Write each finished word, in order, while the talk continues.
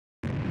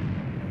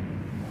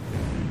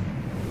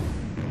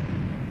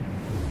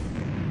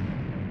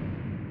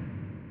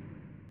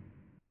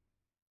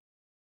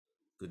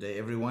Good day,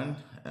 everyone.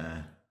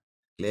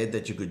 Glad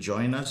that you could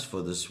join us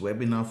for this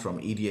webinar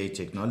from EDA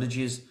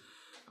Technologies.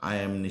 I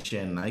am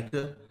Nechan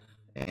Naicker,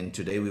 and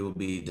today we will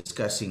be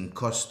discussing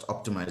cost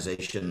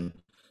optimization,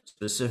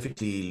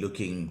 specifically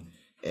looking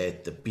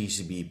at the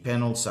PCB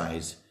panel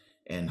size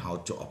and how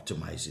to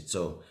optimize it.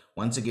 So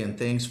once again,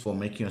 thanks for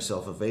making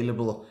yourself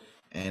available,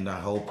 and I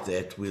hope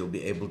that we'll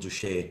be able to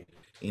share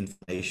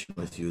information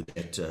with you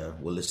that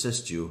will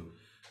assist you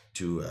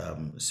to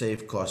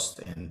save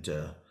cost and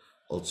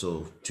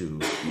also to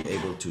be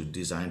able to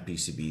design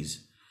PCBs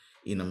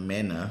in a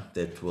manner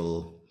that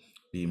will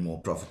be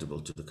more profitable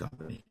to the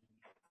company.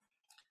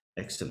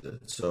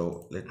 Excellent.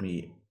 So let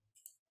me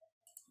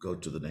go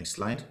to the next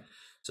slide.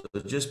 So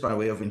just by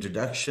way of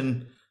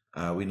introduction,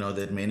 we know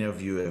that many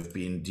of you have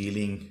been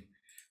dealing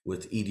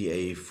with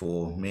EDA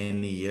for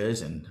many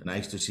years, and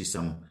nice to see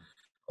some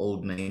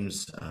old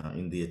names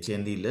in the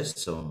attendee list.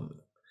 So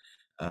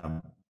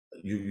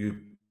you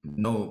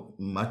know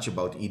much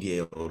about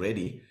EDA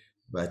already,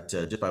 but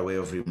just by way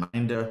of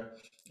reminder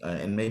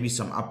and maybe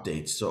some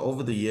updates. So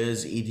over the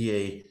years,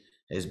 EDA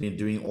has been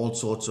doing all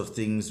sorts of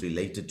things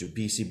related to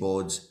PC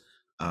boards,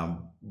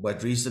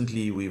 but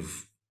recently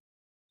we've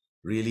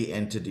really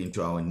entered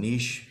into our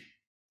niche,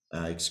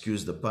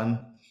 excuse the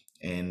pun,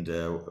 and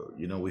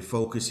we're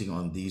focusing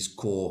on these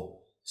core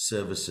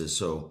services.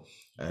 So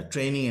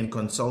training and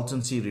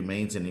consultancy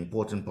remains an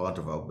important part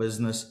of our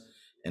business,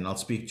 and I'll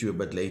speak to you a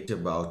bit later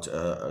about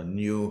a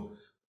new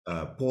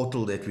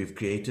portal that we've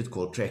created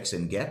called Tracks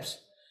and Gaps,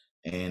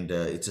 and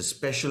it's a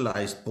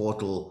specialized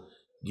portal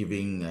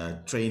giving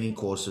training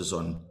courses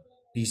on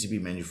PCB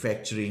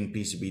manufacturing,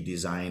 PCB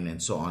design,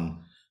 and so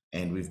on.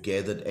 And we've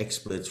gathered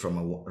experts from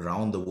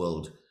around the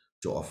world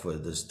to offer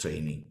this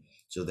training.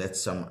 So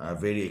that's some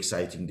very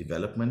exciting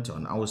development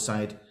on our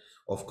side.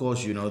 Of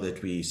course, you know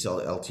that we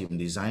sell Altium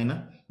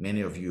Designer.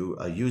 Many of you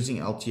are using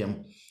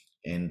Altium,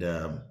 and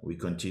we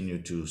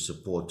continue to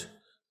support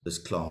this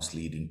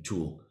class-leading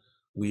tool.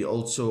 We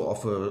also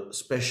offer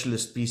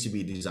specialist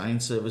PCB design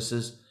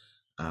services,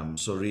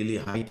 so really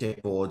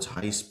high-tech boards,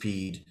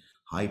 high-speed,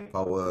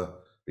 high-power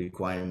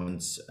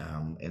requirements,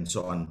 and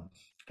so on.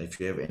 If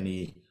you have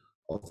any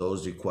of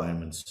those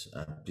requirements,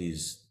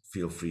 please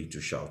feel free to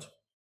shout.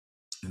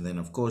 And then,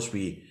 of course,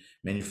 we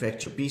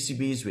manufacture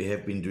PCBs. We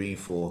have been doing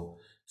for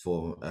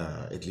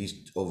at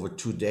least over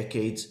 2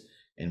 decades,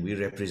 and we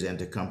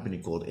represent a company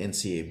called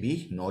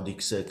NCAB,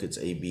 Nordic Circuits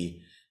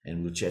AB,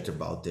 and we'll chat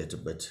about that a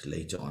bit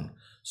later on.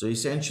 So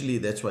essentially,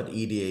 that's what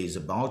EDA is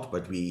about,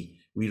 but we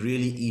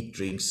really eat,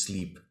 drink,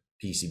 sleep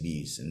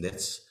PCBs, and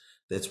that's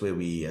where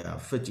we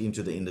fit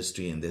into the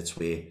industry, and that's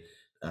where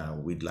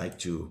we'd like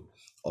to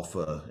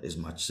offer as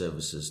much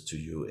services to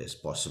you as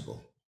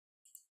possible.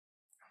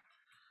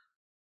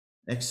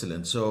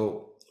 Excellent.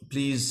 So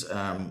please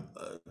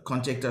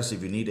contact us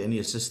if you need any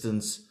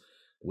assistance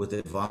with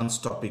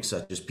advanced topics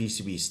such as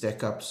PCB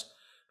stack-ups.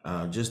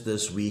 Just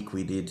this week,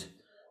 we did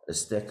a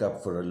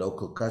stack-up for a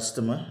local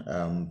customer,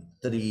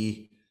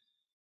 32-layer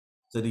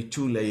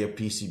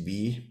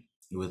PCB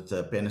with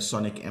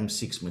Panasonic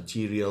M6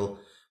 material,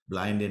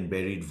 blind and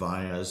buried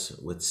vias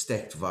with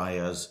stacked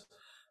vias,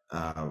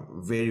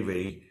 very,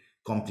 very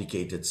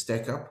complicated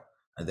stack-up.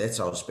 That's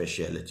our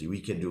specialty.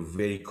 We can do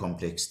very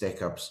complex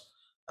stack-ups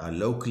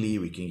locally.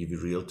 We can give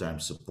you real-time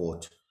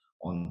support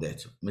on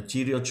that.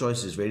 Material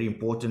choice is very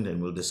important,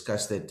 and we'll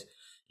discuss that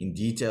in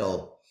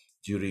detail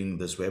during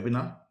this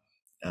webinar.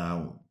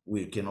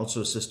 We can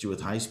also assist you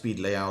with high-speed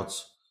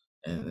layouts,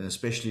 and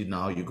especially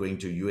now you're going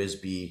to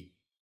USB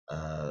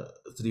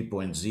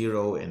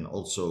 3.0 and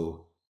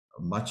also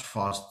much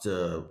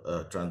faster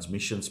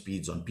transmission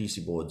speeds on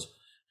PC boards.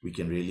 We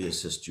can really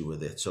assist you with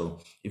that. So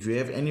if you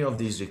have any of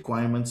these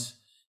requirements,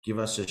 give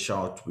us a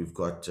shout. We've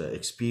got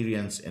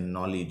experience and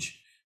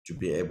knowledge to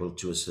be able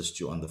to assist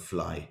you on the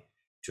fly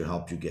to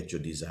help you get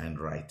your design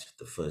right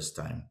the first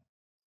time.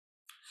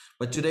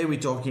 But today we're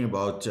talking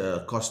about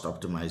cost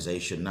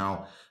optimization.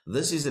 Now,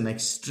 this is an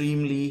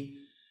extremely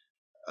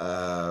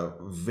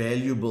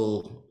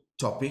valuable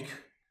topic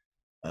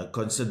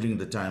considering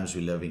the times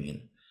we're living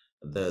in.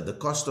 The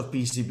cost of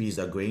PCBs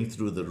are going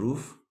through the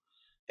roof,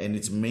 and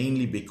it's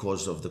mainly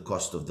because of the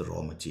cost of the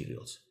raw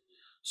materials.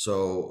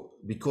 So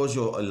because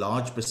a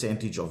large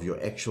percentage of your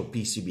actual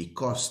PCB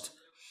cost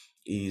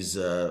is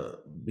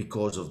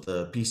because of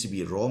the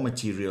PCB raw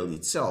material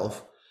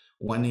itself,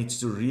 one needs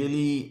to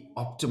really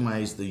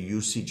optimize the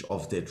usage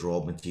of that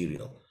raw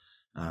material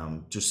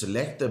to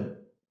select the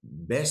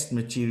best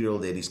material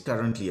that is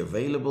currently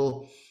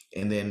available.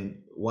 And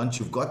then once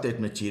you've got that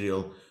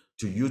material,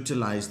 to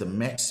utilize the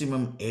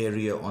maximum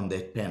area on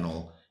that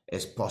panel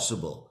as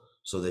possible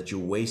so that you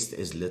waste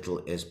as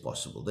little as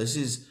possible. This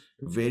is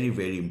very,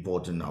 very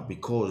important now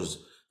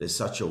because there's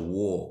such a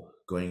war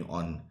going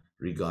on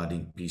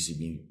regarding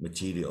PCB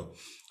material.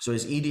 So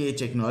as EDA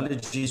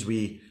Technologies,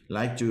 we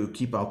like to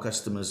keep our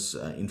customers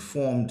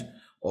informed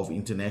of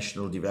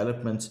international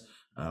developments.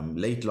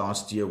 Late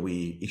last year,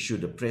 we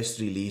issued a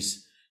press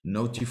release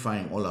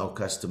notifying all our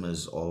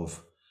customers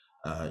of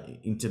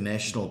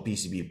international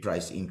PCB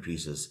price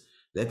increases.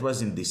 That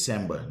was in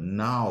December.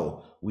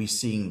 Now we're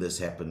seeing this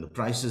happen. The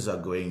prices are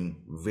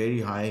going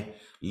very high.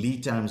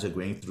 Lead times are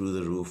going through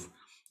the roof.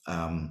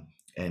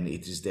 And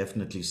it is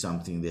definitely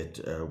something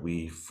that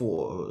we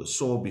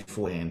saw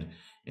beforehand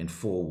and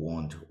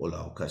forewarned all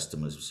our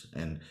customers.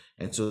 And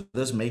so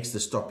this makes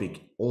this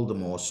topic all the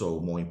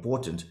more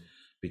important,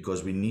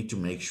 because we need to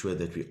make sure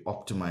that we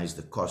optimize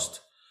the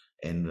cost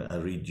and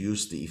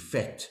reduce the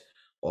effect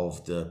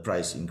of the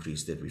price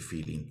increase that we're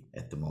feeling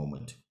at the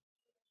moment.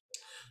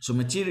 So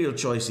material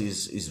choice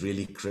is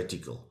really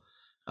critical.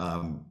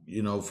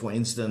 For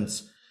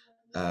instance,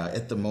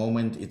 at the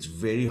moment, it's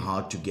very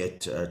hard to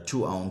get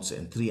 2 ounce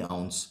and 3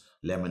 ounce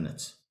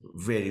laminates.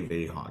 Very,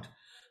 very hard.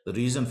 The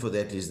reason for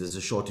that is there's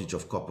a shortage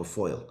of copper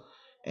foil,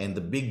 and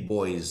the big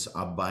boys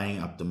are buying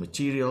up the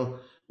material,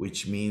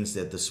 which means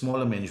that the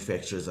smaller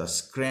manufacturers are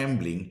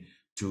scrambling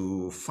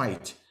to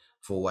fight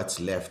for what's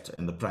left,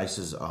 and the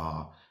prices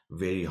are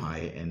very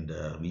high, and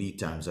lead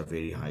times are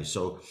very high.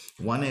 So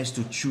one has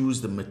to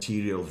choose the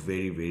material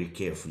very, very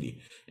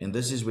carefully. And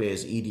this is where,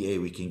 as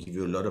EDA, we can give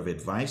you a lot of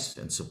advice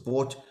and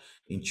support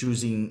in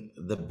choosing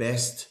the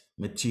best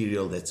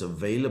material that's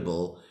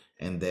available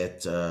and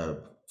that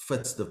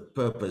fits the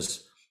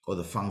purpose or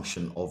the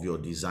function of your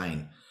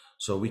design.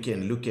 So we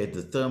can look at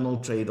the thermal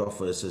trade-off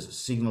versus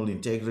signal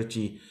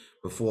integrity,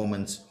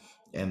 performance,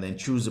 and then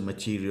choose a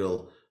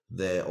material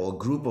or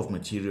group of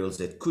materials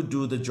that could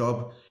do the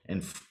job.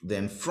 And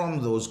then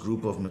from those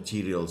group of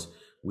materials,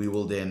 we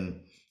will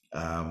then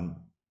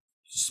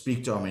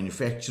speak to our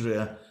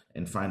manufacturer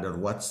and find out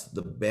what's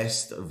the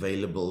best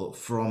available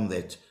from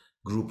that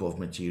group of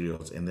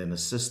materials, and then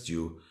assist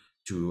you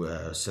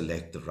to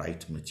select the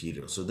right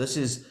material. So this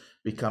is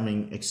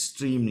becoming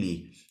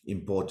extremely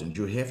important.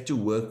 You have to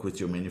work with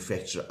your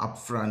manufacturer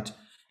upfront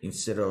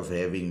instead of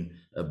having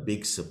a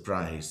big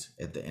surprise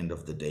at the end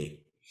of the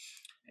day.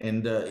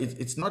 And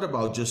it's not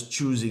about just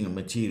choosing a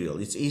material.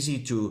 It's easy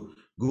to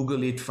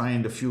Google it,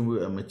 find a few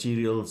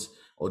materials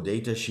or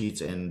data sheets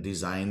and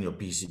design your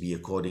PCB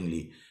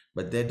accordingly.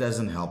 But that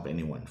doesn't help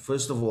anyone.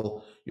 First of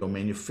all, your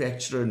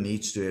manufacturer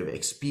needs to have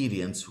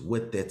experience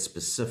with that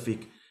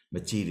specific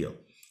material.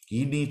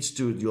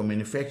 Your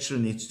manufacturer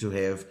needs to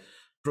have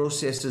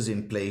processes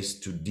in place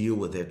to deal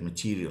with that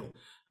material,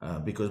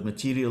 because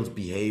materials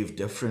behave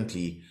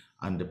differently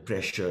under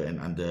pressure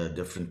and under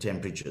different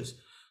temperatures.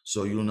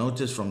 So you'll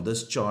notice from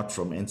this chart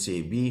from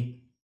NCAB,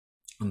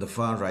 on the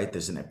far right,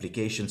 there's an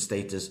application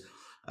status.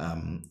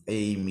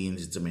 A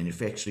means it's a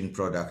manufacturing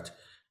product.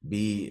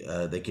 B,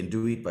 they can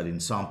do it, but in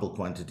sample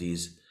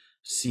quantities.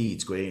 C,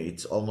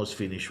 it's almost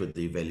finished with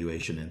the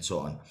evaluation, and so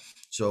on.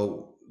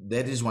 So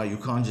that is why you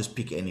can't just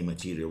pick any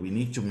material. We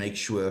need to make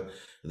sure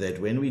that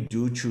when we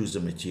do choose a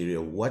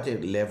material, what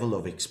level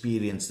of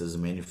experience does the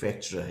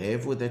manufacturer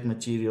have with that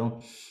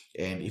material?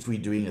 And if we're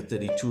doing a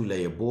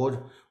 32-layer board,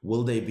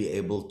 will they be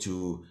able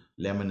to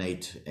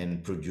laminate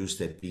and produce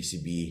that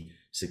PCB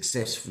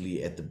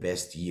successfully at the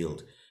best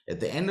yield? At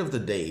the end of the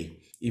day,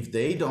 if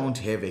they don't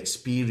have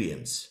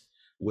experience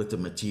with the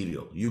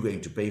material, you're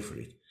going to pay for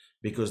it,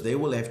 because they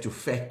will have to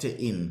factor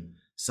in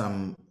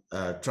some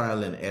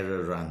trial and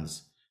error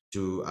runs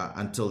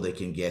until they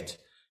can get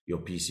your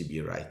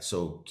PCB right.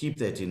 So keep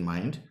that in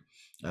mind.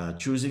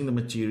 Choosing the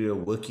material,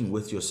 working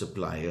with your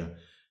supplier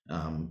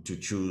to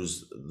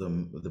choose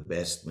the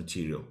best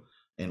material,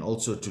 and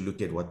also to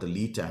look at what the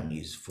lead time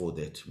is for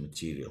that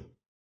material.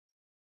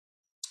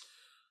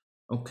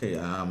 Okay.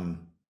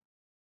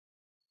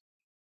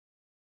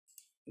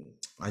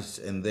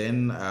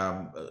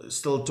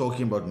 Still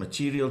talking about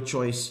material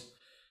choice,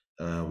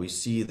 we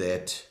see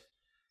that,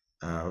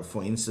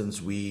 for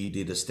instance, we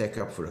did a stack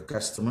up for a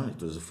customer.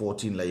 It was a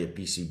 14-layer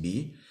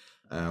PCB.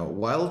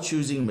 While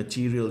choosing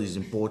material is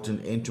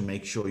important, and to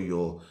make sure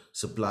your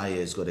supplier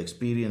has got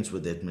experience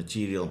with that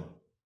material,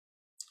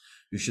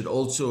 you should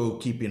also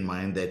keep in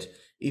mind that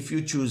if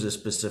you choose a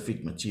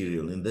specific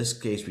material, in this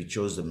case, we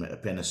chose the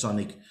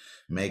Panasonic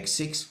Mag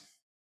 6,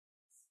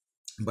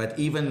 but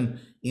even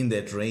in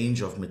that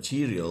range of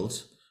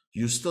materials,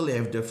 you still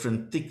have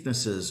different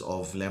thicknesses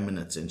of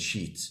laminates and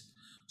sheets.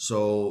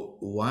 So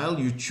while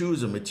you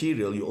choose a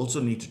material, you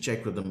also need to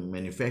check with the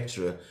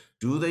manufacturer,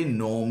 do they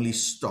normally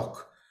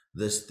stock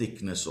this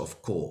thickness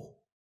of core?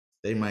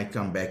 They might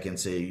come back and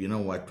say, you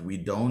know what, we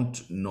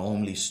don't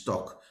normally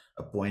stock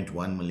a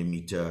 0.1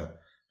 millimeter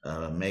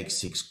Mag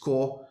 6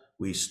 core.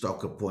 We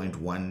stock a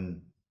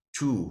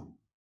 0.12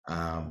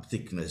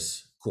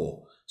 thickness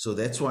core. So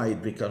that's why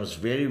it becomes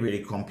very, very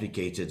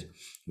complicated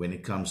when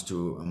it comes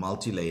to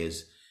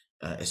multi-layers,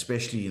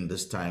 especially in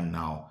this time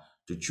now,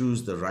 to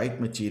choose the right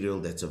material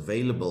that's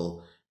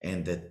available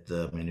and that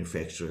the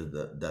manufacturer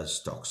does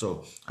stock.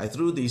 So I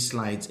threw these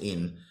slides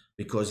in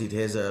because it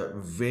has a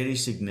very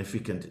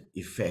significant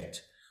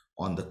effect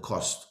on the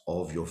cost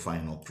of your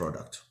final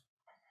product.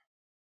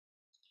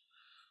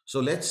 So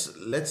let's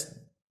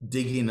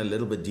dig in a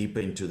little bit deeper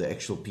into the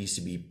actual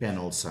PCB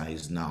panel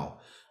size now.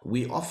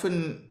 We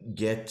often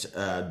get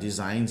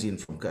designs in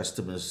from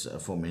customers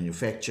for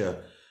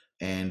manufacture,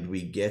 and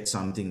we get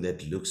something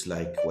that looks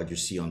like what you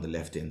see on the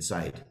left-hand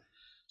side.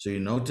 So you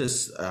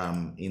notice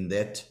in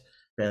that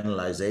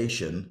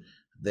panelization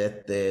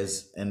that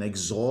there's an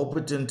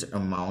exorbitant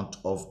amount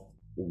of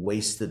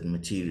wasted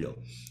material.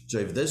 So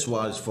if this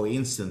was, for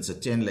instance, a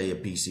 10-layer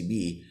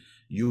PCB,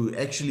 you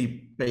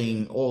actually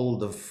paying all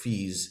the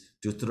fees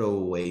to throw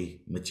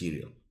away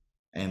material.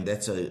 And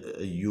that's a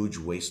huge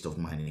waste of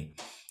money.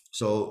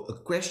 So a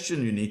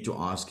question you need to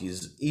ask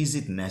is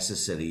it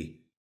necessary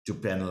to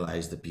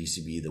panelize the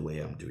PCB the way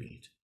I'm doing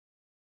it?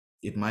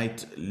 It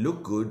might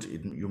look good.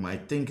 You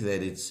might think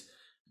that it's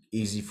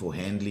easy for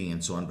handling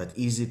and so on, but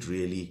is it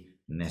really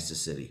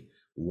necessary?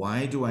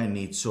 Why do I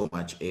need so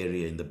much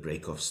area in the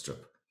break-off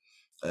strip?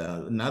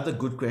 Another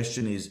good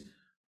question is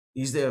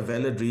there a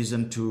valid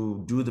reason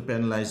to do the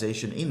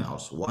panelization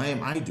in-house? Why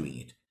am I doing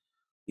it?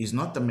 Is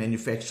not the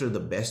manufacturer the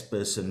best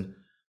person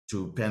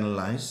to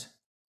panelize?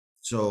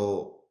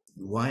 So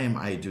why am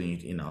I doing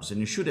it in-house? And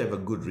you should have a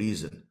good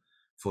reason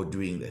for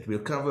doing that. We'll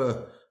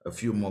cover a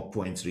few more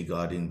points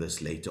regarding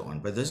this later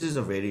on, but this is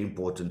a very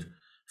important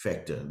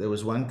factor. There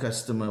was one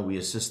customer we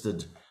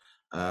assisted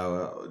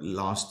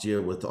last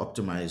year with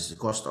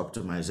cost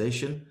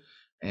optimization,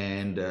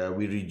 and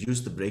we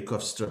reduced the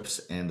break-off strips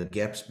and the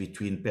gaps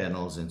between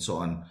panels and so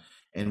on.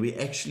 And we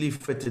actually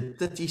fitted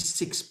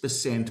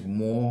 36%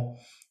 more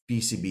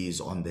PCBs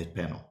on that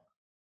panel.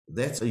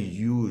 That's a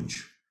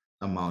huge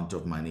amount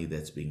of money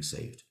that's being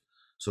saved.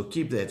 So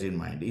keep that in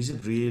mind. Is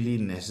it really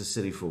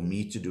necessary for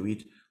me to do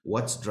it?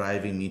 What's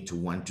driving me to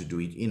want to do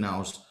it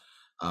in-house?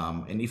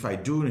 And if I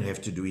do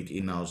have to do it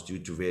in-house due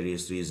to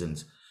various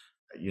reasons,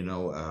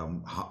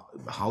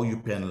 how you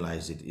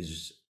panelize it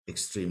is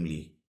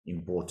extremely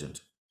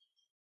important.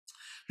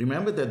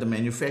 Remember that the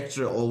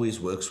manufacturer always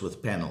works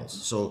with panels.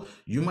 So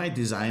you might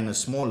design a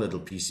small little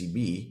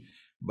PCB,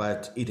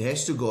 but it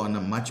has to go on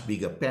a much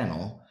bigger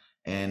panel,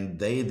 and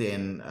they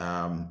then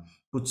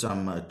put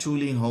some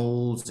tooling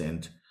holes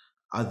and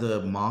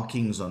other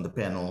markings on the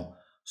panel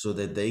so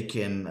that they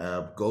can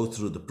go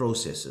through the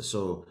processes.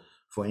 So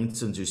for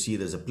instance, you see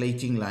there's a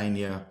plating line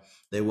here.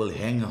 They will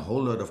hang a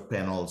whole lot of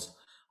panels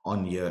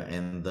on here,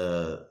 and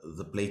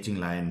the plating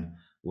line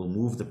will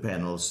move the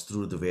panels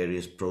through the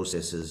various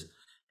processes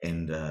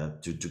and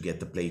to get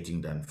the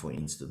plating done, for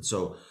instance.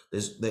 So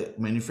the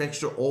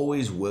manufacturer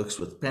always works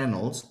with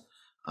panels,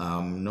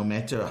 no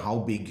matter how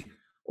big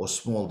or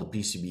small the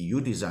PCB you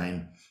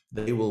design,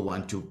 they will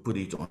want to put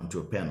it onto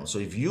a panel. So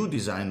if you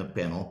design a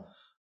panel,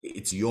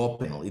 it's your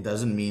panel. It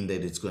doesn't mean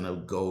that it's going to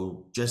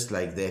go just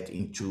like that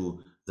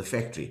into the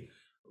factory.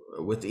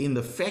 Within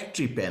the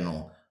factory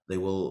panel, they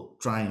will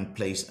try and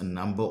place a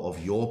number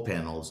of your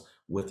panels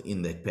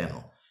within that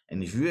panel.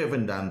 And if you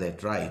haven't done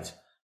that right,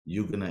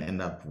 you're going to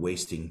end up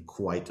wasting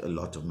quite a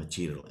lot of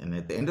material. And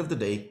at the end of the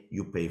day,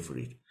 you pay for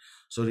it.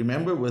 So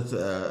remember, with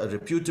a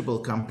reputable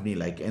company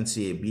like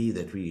NCAB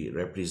that we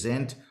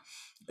represent,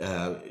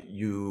 they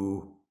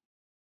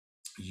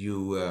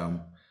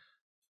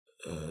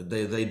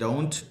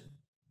don't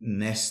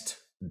nest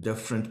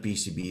different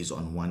PCBs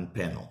on one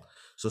panel.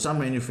 So some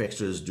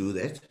manufacturers do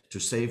that to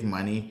save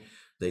money.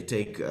 They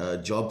take a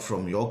job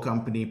from your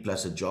company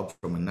plus a job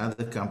from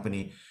another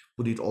company,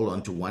 put it all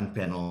onto one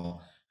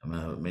panel,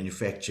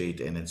 manufacture it,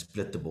 and then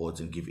split the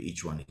boards and give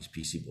each one his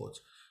PC boards.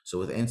 So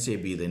with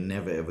NCAB, they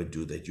never ever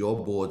do that.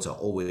 Your boards are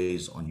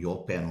always on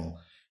your panel,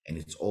 and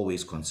it's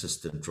always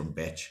consistent from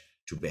batch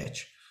to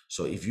batch.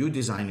 So if you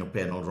design your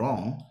panel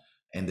wrong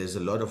and there's a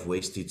lot of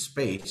wasted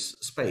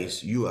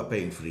space, you are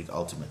paying for it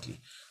ultimately.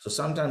 So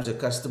sometimes a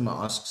customer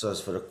asks us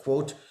for a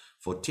quote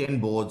for 10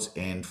 boards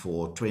and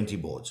for 20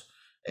 boards.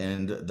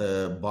 And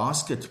the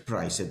basket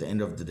price at the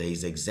end of the day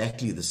is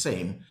exactly the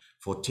same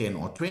for 10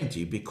 or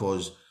 20,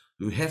 because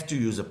you have to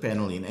use a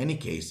panel in any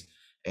case.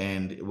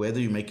 And whether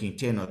you're making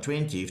 10 or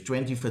 20, if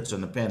 20 fits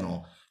on a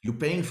panel, you're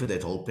paying for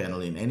that whole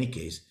panel in any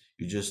case.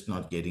 You're just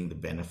not getting the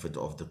benefit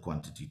of the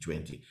quantity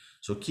 20.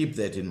 So keep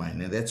that in mind.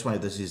 And that's why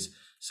this is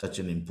such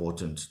an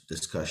important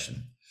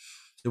discussion.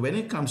 So when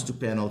it comes to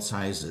panel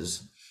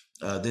sizes,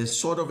 there's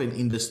sort of an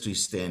industry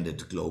standard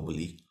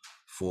globally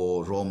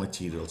for raw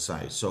material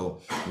size.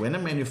 So when a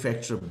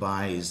manufacturer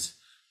buys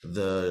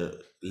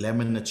the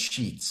laminate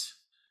sheets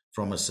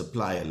from a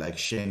supplier like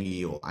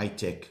Shengi or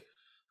iTech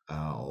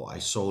or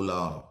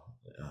Isola,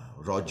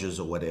 Rogers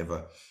or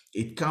whatever,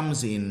 it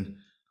comes in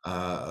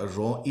a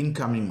raw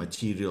incoming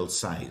material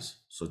size.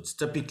 So it's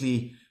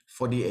typically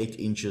 48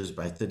 inches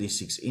by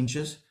 36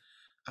 inches.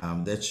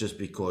 That's just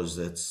because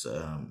that's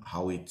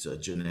how it's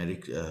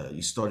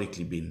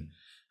historically been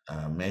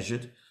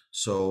measured.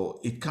 So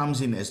it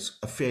comes in as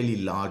a fairly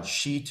large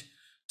sheet,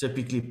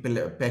 typically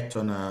packed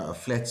on a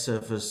flat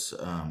surface.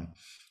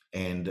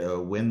 And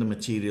when the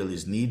material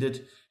is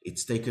needed,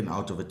 it's taken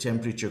out of a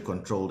temperature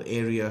controlled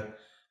area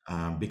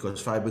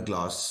because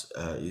fiberglass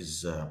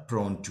is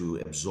prone to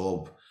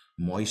absorb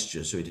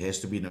moisture. So it has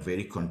to be in a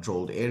very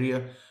controlled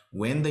area.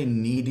 When they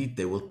need it,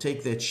 they will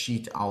take that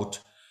sheet out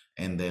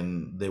and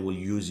then they will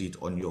use it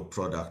on your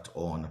product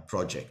or on a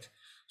project.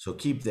 So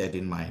keep that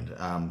in mind.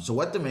 So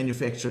what the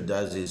manufacturer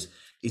does is,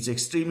 it's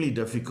extremely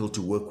difficult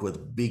to work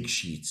with big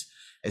sheets,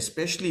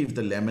 especially if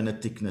the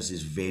laminate thickness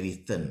is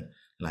very thin,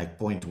 like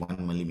 0.1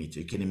 millimeter.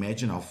 You can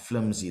imagine how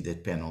flimsy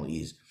that panel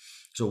is.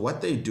 So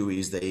what they do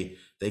is they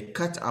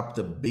cut up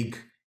the big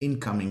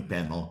incoming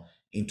panel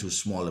into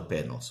smaller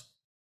panels.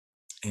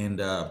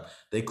 And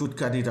they could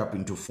cut it up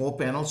into 4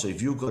 panels. So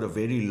if you've got a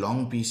very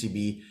long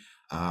PCB,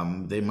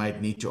 they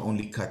might need to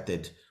only cut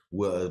that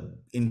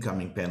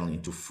incoming panel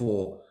into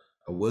 4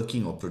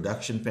 working or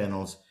production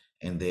panels,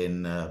 and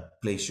then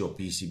place your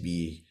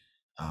PCB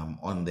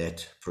on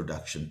that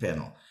production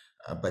panel.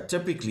 But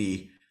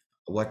typically,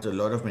 what a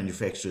lot of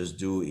manufacturers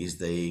do is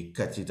they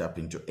cut it up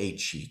into 8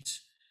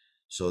 sheets.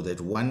 So that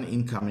one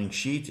incoming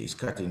sheet is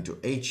cut into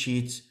 8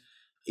 sheets.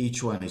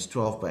 Each one is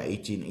 12 by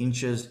 18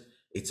 inches.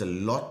 It's a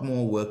lot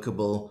more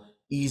workable,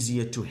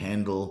 easier to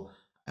handle,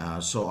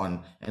 so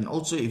on. And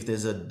also, if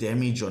there's a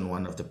damage on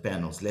one of the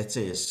panels, let's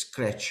say a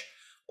scratch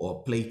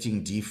or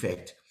plating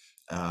defect,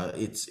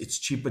 it's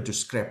cheaper to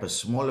scrap a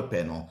smaller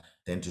panel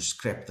than to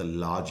scrap the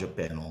larger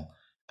panel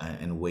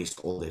and waste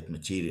all that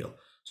material.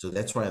 So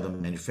that's why the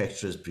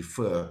manufacturers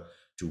prefer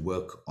to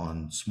work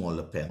on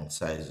smaller panel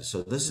sizes.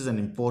 So this is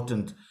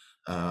important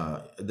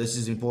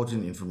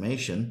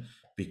information,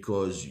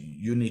 because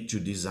you need to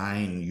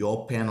design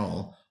your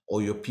panel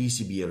or your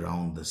PCB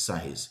around the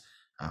size,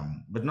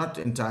 but not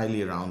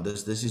entirely around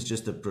this. This is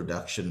just a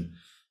production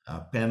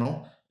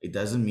panel. It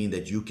doesn't mean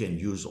that you can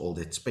use all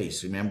that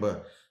space.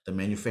 Remember, the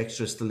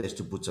manufacturer still has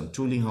to put some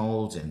tooling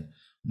holes and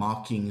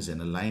markings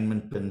and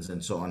alignment pins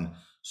and so on.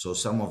 So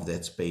some of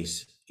that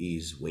space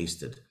is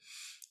wasted.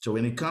 So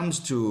when it comes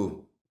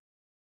to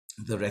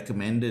the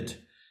recommended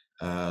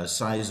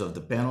size of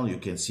the panel, you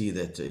can see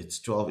that it's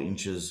 12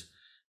 inches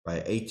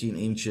by 18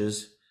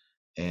 inches.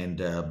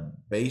 And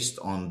based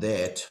on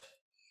that,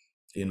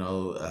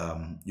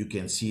 you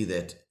can see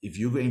that if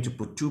you're going to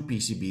put 2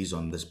 PCBs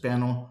on this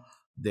panel,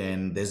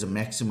 then there's a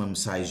maximum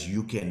size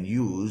you can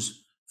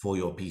use for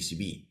your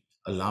PCB,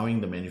 allowing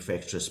the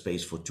manufacturer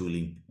space for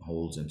tooling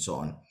holes and so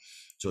on.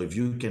 So if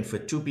you can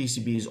fit 2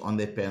 PCBs on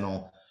that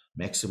panel,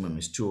 maximum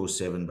is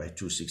 207 by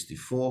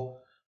 264,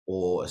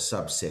 or a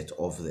subset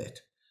of that.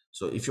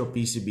 So if your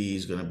PCB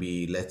is going to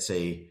be, let's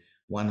say,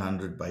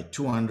 100 by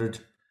 200,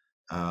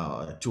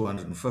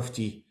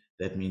 250,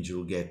 that means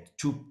you'll get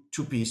two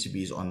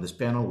PCBs on this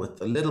panel with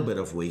a little bit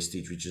of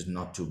wastage, which is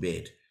not too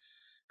bad.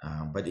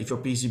 But if your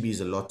PCB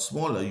is a lot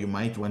smaller, you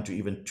might want to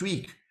even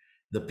tweak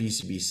the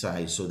PCB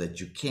size so that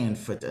you can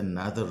fit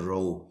another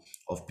row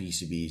of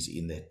PCBs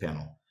in that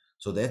panel.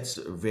 So that's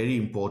very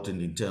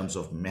important in terms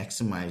of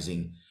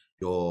maximizing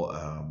your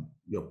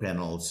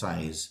panel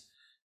size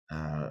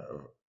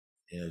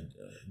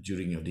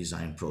during your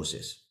design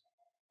process.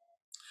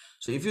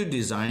 So if you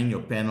design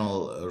your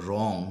panel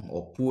wrong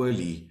or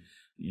poorly,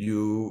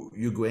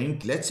 you're going,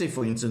 let's say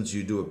for instance,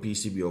 you do a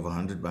PCB of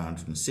 100 by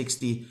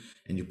 160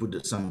 and you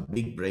put some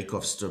big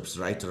break-off strips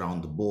right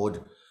around the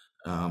board,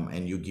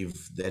 and you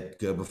give that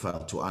Gerber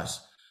file to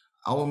us.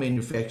 Our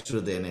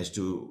manufacturer then has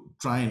to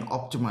try and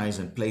optimize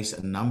and place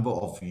a number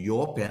of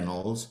your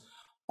panels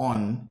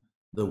on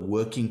the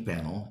working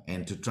panel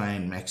and to try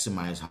and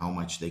maximize how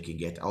much they can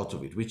get out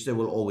of it, which they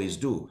will always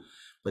do.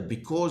 But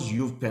because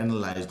you've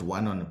panelized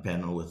one on a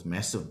panel with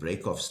massive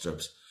break-off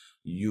strips,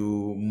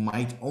 you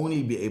might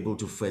only be able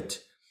to fit,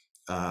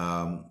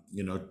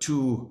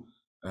 2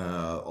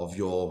 of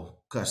your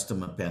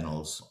customer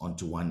panels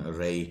onto one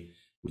array,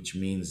 which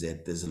means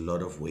that there's a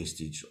lot of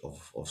wastage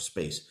of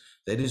space.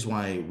 That is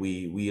why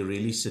we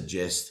really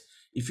suggest,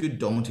 if you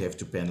don't have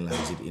to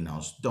panelize it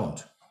in-house,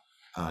 don't.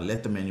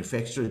 Let the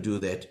manufacturer do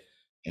that,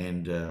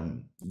 and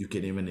you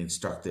can even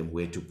instruct them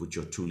where to put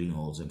your tooling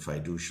holes and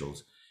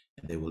fiducials,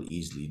 and they will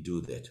easily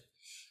do that.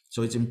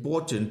 So it's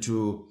important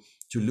to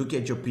look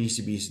at your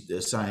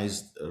PCB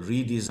size,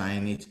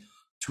 redesign it,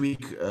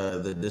 tweak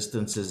the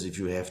distances if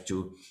you have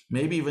to,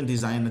 maybe even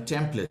design a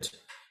template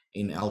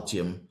in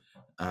Altium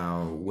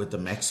with the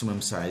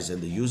maximum size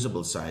and the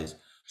usable size,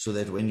 so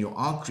that when you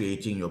are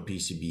creating your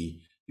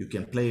PCB, you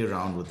can play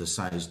around with the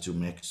size to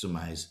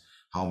maximize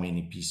how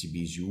many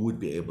PCBs you would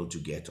be able to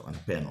get on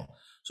a panel.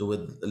 So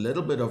with a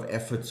little bit of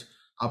effort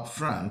up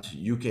front,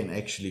 you can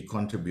actually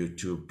contribute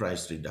to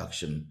price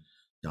reduction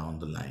down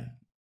the line.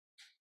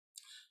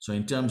 So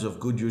in terms of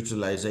good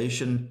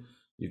utilization,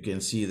 you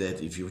can see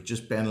that if you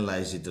just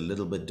panelize it a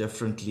little bit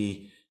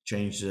differently,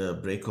 change the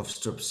break-off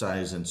strip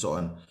size and so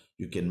on,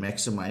 you can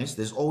maximize.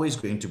 There's always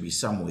going to be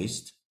some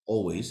waste,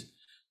 always.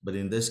 But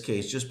in this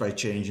case, just by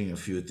changing a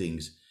few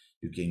things,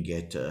 you can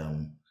get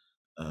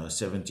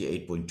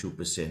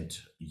 78.2%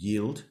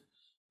 yield,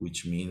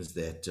 which means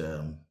that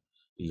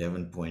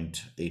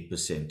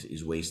 11.8%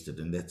 is wasted.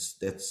 And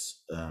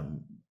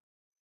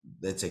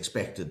that's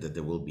expected that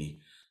there will be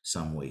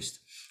some waste.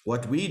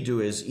 What we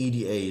do as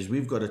EDA is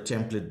we've got a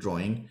template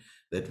drawing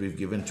that we've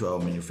given to our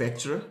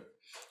manufacturer,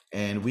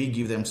 and we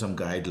give them some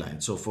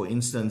guidelines. So for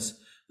instance,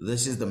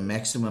 this is the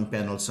maximum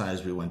panel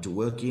size we want to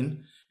work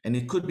in, and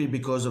it could be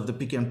because of the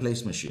pick and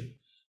place machine.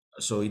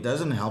 So it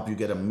doesn't help you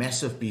get a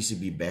massive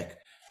PCB back,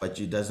 but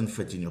it doesn't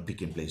fit in your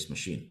pick and place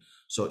machine.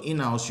 So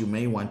in-house, you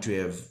may want to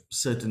have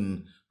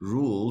certain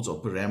rules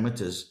or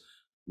parameters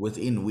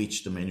within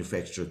which the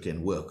manufacturer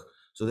can work.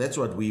 So that's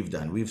what we've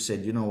done. We've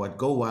said, you know what,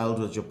 go wild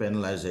with your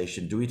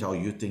panelization, do it how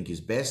you think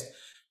is best,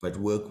 but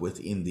work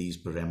within these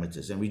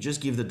parameters. And we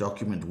just give the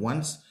document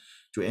once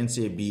to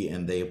NCAB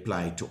and they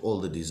apply to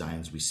all the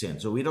designs we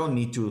send. So we don't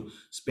need to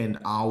spend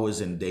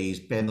hours and days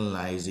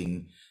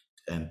panelizing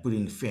and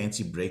putting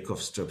fancy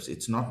break-off strips.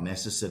 It's not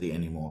necessary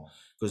anymore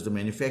because the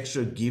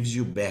manufacturer gives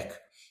you back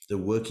the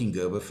working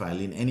Gerber file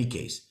in any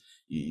case.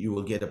 You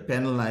will get a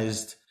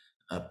panelized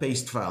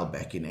paste file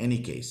back in any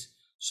case.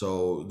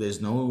 So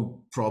there's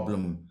no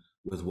problem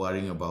with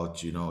worrying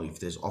about, if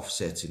there's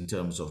offsets in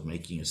terms of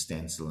making a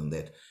stencil and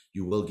that,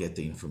 you will get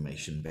the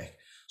information back.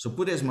 So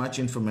put as much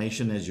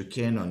information as you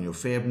can on your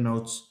fab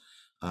notes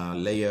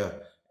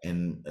layer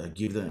and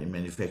give the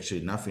manufacturer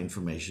enough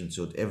information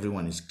so that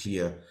everyone is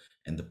clear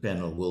and the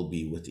panel will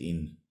be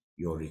within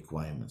your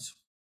requirements.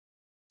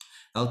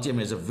 Altium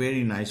has a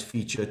very nice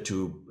feature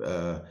to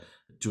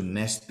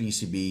nest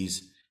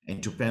PCBs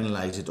and to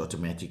panelize it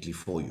automatically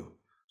for you.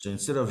 So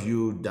instead of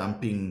you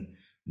dumping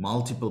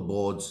multiple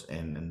boards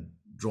and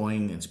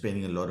drawing and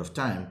spending a lot of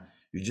time,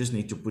 you just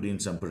need to put in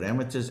some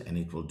parameters and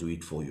it will do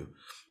it for you.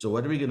 So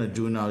what we're going to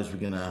do now is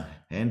we're going to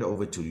hand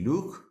over to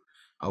Luke,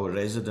 our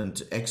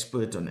resident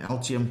expert on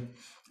Altium,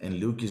 and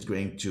Luke is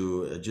going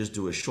to just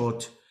do a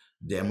short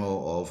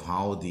demo of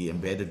how the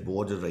embedded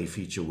board array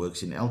feature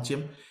works in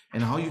Altium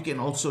and how you can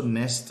also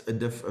nest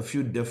a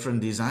few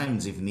different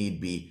designs if need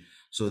be,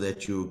 so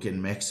that you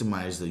can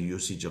maximize the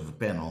usage of a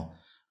panel.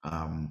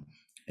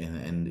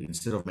 And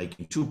instead of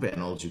making two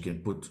panels, you can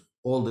put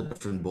all the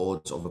different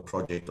boards of a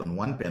project on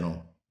one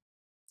panel,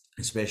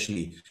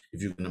 especially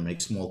if you're going to make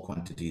small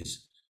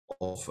quantities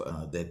of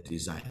that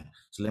design.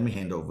 So let me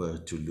hand over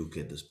to Luke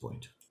at this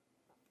point.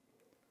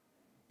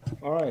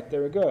 All right,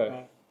 there we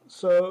go.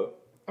 So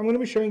I'm going to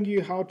be showing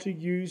you how to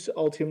use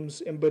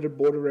Altium's embedded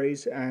board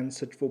arrays and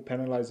search for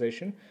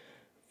panelization.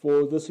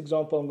 For this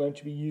example, I'm going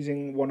to be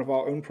using one of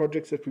our own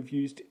projects that we've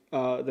used,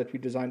 that we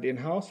designed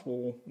in-house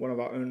for one of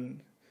our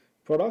own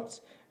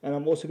products. And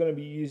I'm also going to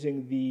be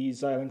using the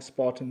Xilinx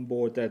Spartan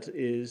board that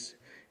is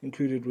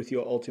included with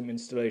your Altium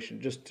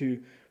installation, just to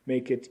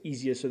make it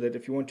easier so that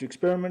if you want to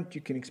experiment,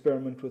 you can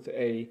experiment with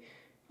a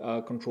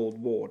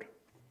controlled board.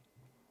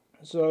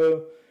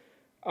 So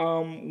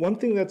one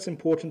thing that's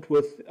important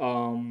with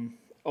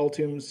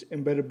Altium's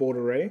embedded board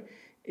array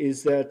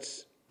is that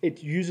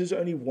it uses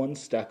only one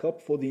stack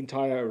up for the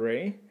entire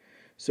array.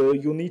 So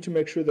you'll need to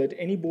make sure that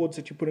any boards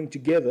that you're putting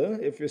together,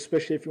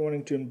 especially if you're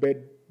wanting to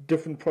embed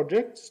different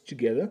projects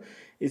together,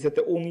 is that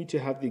they all need to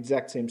have the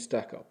exact same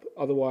stack up.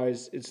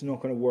 Otherwise, it's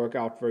not going to work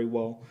out very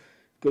well,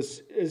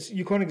 because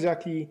you can't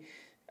exactly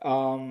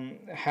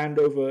hand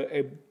over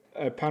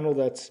a panel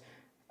that's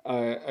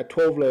a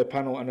 12-layer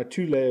panel and a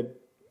two-layer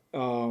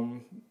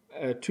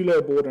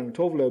board and a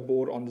 12-layer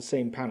board on the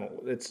same panel.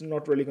 It's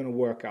not really going to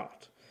work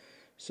out.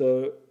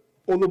 So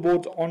all the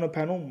boards on a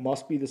panel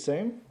must be the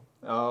same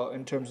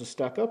in terms of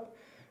stack up,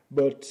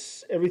 but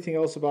everything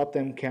else about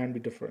them can be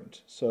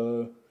different.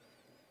 So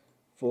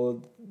for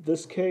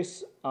this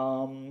case,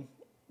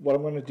 what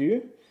I'm going to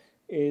do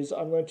is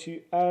I'm going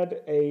to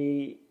add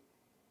a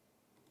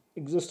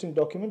existing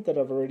document that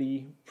I've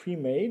already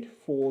pre-made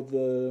for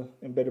the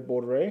embedded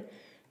board array,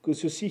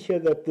 because you'll see here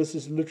that this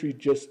is literally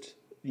just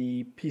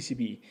the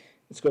PCB.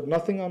 It's got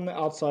nothing on the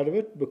outside of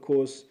it,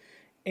 because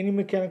any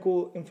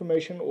mechanical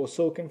information or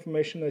silicon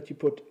information that you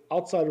put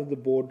outside of the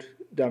board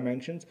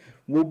dimensions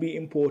will be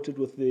imported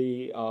with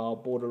the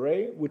board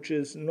array, which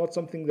is not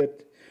something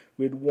that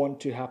we'd want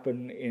to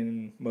happen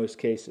in most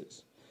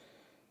cases.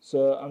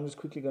 So I'm just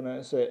quickly going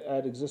to say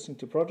add existing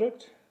to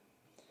project,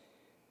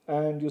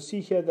 and you'll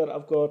see here that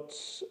I've got,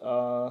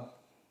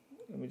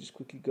 let me just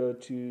quickly go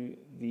to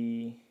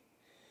the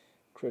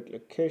correct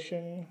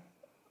location.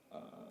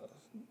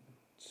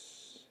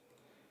 It's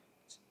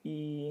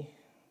E,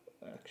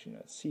 actually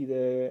not C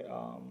there,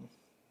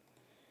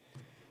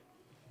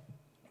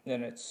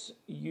 then it's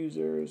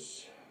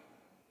users,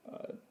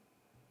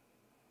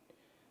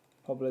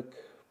 public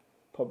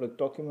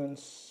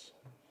documents,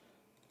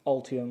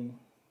 Altium,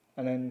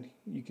 and then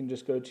you can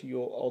just go to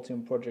your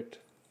Altium project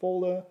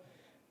folder,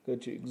 go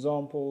to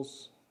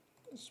examples,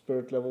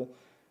 spirit level,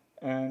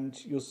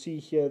 and you'll see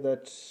here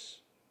that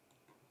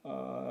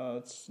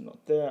it's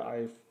not there.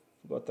 I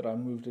forgot that I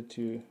moved it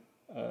to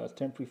a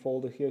temporary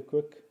folder here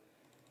quick.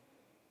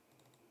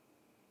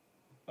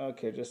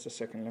 Okay, just a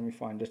second, let me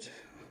find it.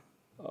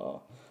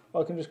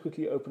 I can just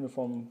quickly open it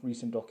from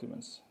recent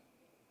documents.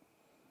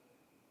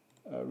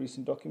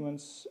 Recent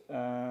documents,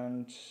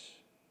 and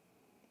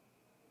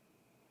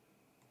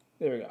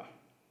there we go.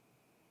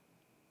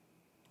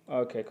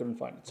 Okay, couldn't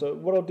find it. So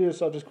what I'll do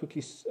is I'll just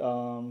quickly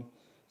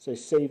say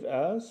save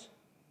as,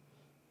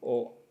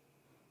 or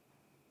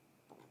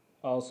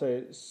I'll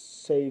say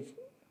save.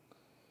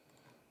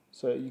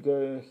 So you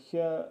go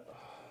here,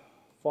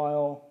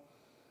 file,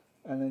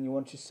 and then you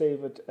want to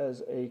save it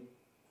as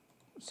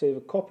save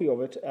a copy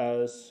of it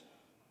as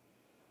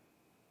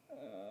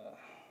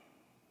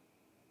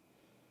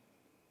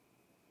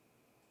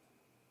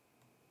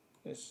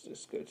let's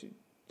just go to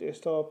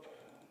desktop.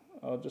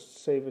 I'll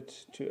just save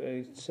it to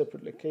a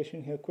separate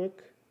location here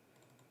quick.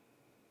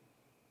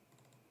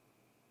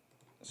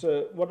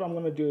 So what I'm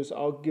going to do is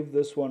I'll give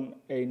this one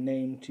a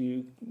name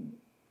to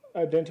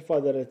identify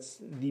that it's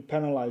the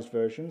panelized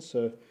version.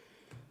 So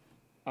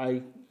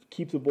I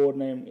keep the board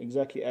name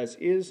exactly as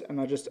is,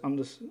 and I just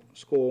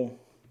underscore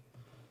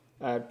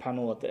add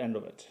panel at the end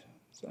of it.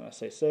 So I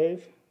say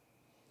save,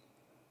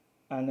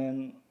 and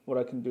then what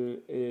I can do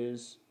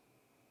is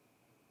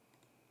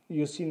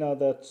you'll see now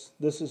that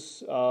this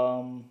is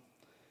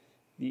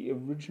the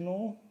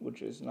original,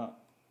 which is not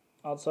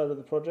outside of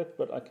the project,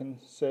 but I can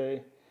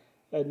say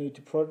add new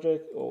to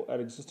project or add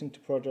existing to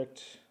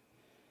project,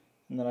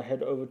 and then I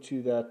head over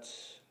to that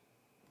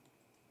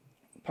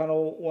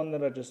panel one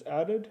that I just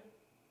added,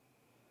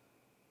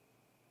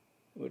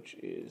 which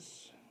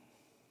is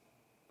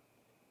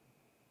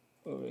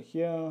over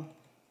here.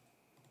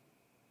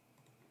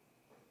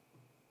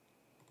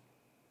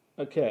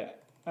 Okay,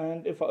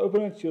 and if I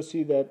open it, you'll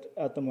see that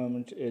at the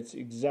moment it's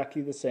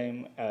exactly the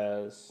same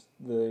as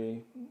the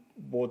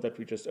board that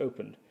we just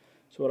opened.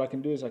 So what I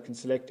can do is I can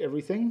select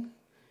everything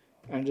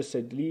and just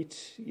say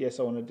delete. Yes,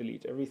 I want to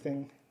delete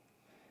everything.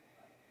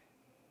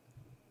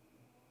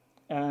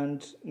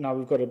 And now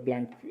we've got a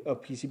blank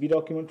PCB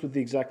document with the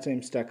exact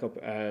same stack up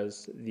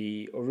as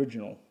the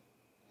original.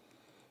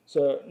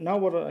 So now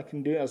what I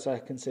can do is I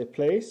can say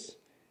place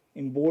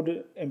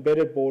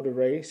embedded board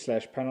array /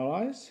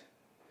 panelize,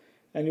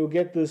 and you'll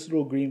get this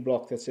little green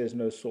block that says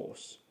no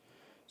source.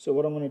 So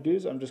what I'm going to do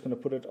is I'm just going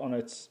to put it on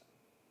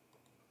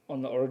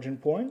the origin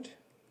point,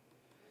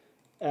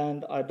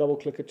 and I double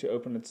click it to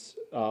open its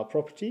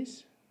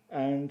properties.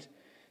 And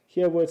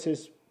here where it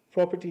says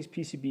properties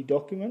PCB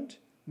document,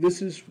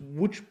 this is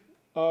which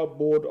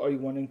board are you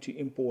wanting to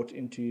import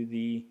into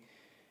the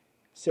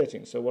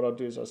settings. So what I'll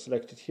do is I'll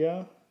select it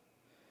here,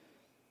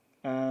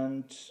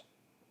 and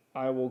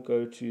I will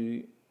go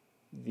to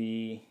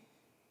the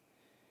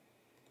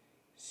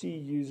C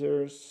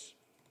users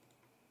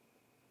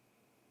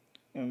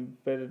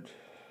embedded.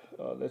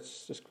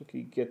 Let's just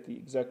quickly get the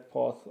exact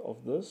path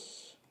of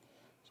this.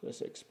 So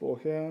let's explore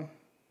here,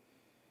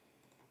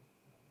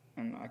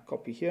 and I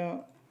copy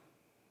here,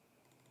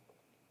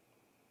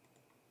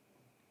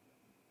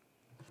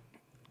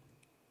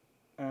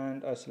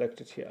 and I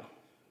select it here.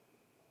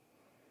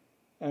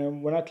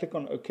 And when I click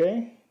on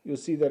OK, you'll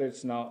see that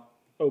it's now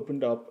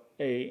opened up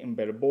a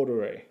embedded board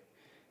array,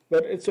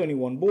 but it's only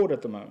one board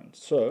at the moment.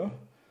 So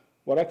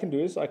what I can do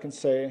is I can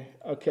say,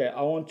 okay,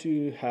 I want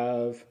to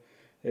have,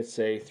 let's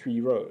say, 3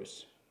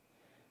 rows.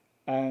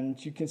 And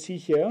you can see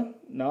here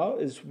now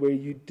is where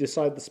you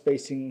decide the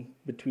spacing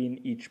between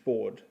each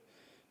board.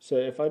 So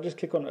if I just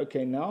click on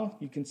OK now,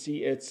 you can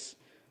see it's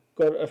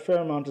got a fair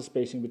amount of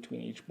spacing between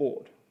each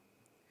board.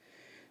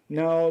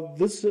 Now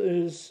this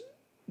is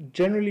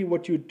generally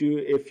what you would do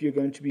if you're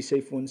going to be, say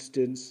for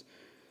instance,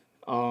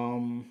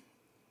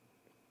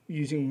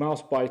 using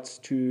mouse bytes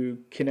to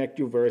connect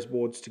your various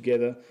boards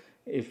together,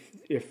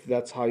 if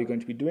that's how you're going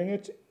to be doing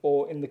it,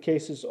 or in the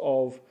cases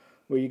of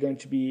where you're going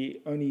to be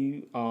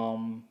only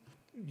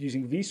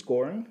using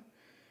v-scoring,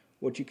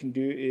 what you can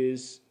do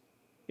is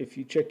if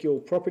you check your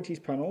properties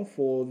panel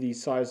for the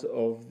size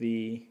of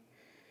the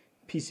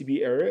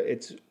PCB area,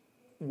 it's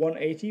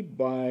 180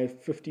 by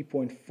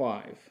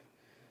 50.5.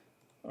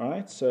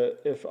 Alright, so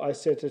if I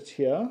set it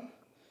here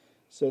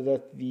so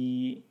that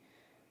the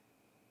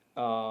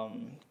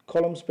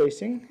column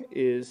spacing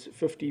is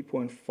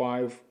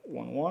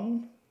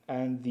 50.511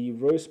 and the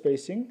row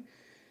spacing,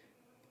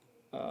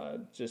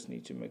 just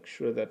need to make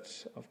sure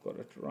that I've got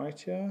it right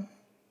here.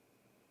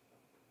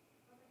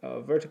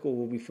 Vertical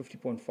will be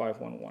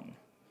 50.511.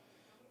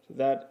 So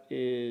that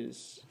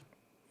is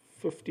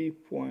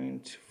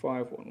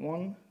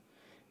 50.511.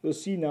 You'll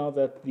see now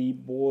that the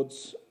board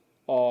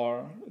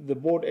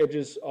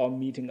edges are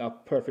meeting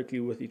up perfectly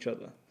with each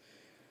other.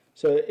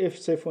 So if,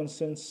 say for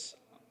instance,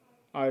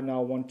 I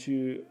now want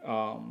to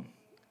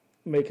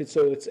make it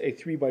so it's a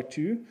 3 by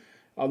 2,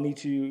 I'll need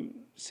to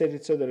set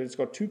it so that it's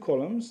got 2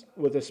 columns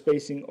with a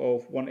spacing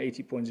of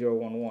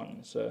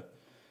 180.011. So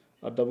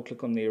I'll double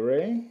click on the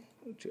array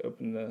to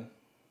open the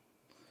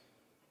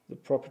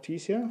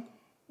properties here.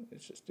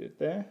 Let's just do it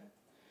there.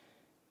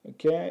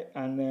 Okay,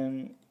 and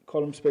then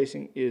column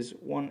spacing is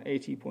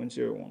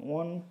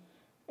 180.011.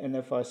 And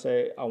if I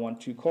say I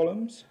want 2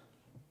 columns,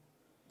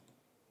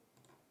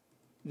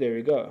 there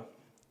we go.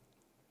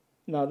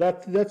 Now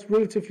that's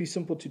relatively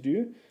simple to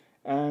do.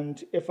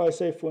 And if I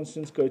say, for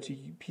instance, go to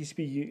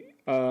PCB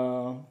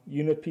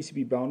unit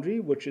PCB boundary,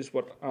 which is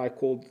what I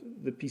called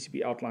the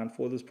PCB outline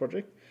for this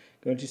project,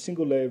 go into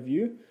single layer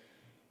view,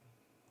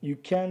 you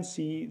can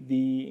see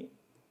the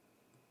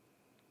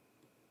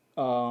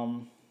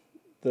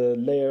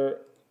layer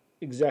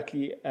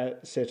exactly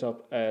set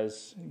up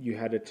as you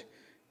had it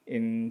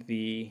in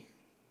the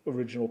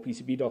original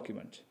PCB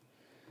document.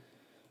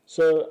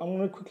 So I'm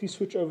going to quickly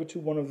switch over to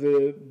one of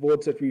the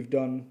boards that we've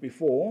done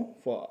before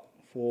for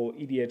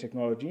EDA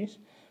Technologies,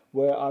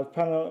 where I've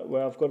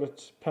got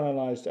it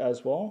panelized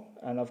as well,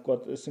 and I've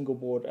got a single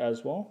board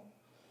as well.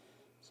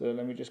 So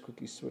let me just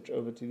quickly switch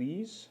over to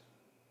these.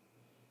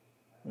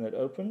 When it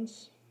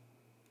opens,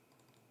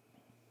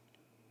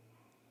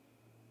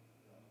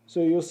 So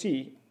you'll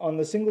see on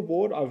the single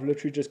board, I've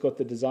literally just got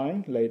the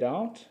design laid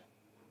out.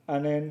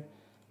 And then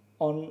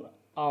on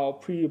our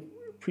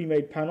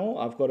pre-made panel,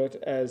 I've got it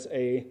as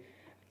a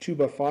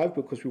 2x5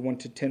 because we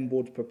wanted 10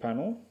 boards per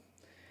panel.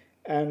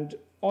 And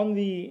on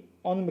the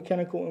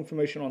mechanical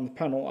information on the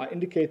panel, I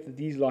indicate that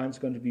these lines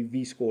are going to be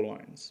V-score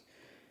lines.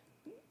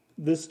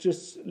 This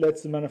just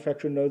lets the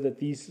manufacturer know that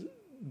these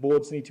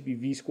boards need to be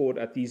V-scored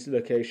at these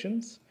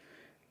locations,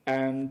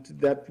 and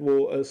that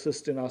will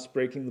assist in us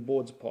breaking the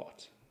boards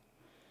apart.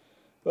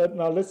 But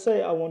now let's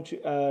say I want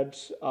to add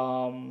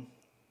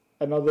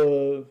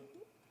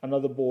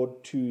another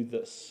board to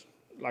this.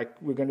 Like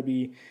we're going to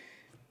be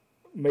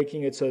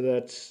making it so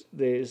that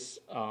there's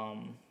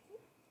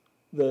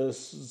the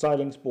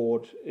Xilinx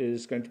board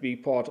is going to be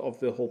part of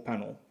the whole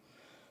panel.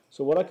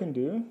 So what I can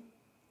do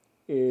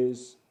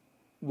is,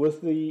 with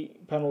the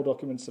panel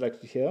document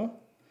selected here,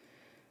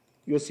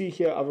 you'll see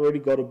here I've already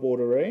got a board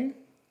array.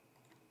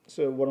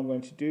 So what I'm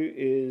going to do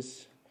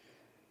is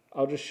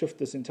I'll just shift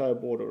this entire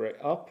board array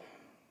up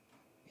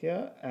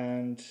here,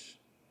 and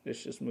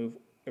let's just move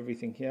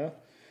everything here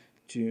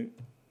to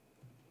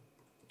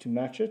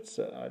match it.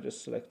 So I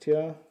just select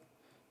here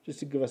just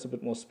to give us a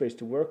bit more space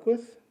to work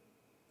with.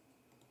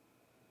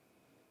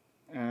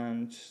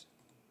 And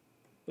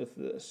with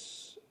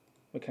this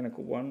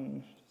mechanical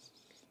one,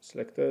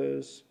 select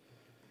those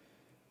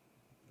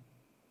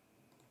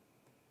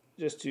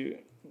just to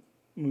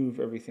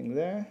move everything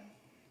there.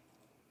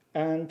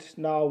 And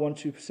now I want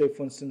to, say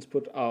for instance,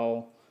 put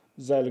our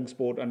Xilinx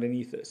board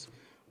underneath this.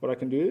 What I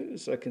can do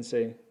is I can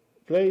say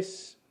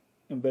place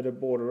embedded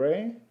board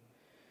array,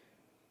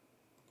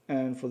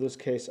 and for this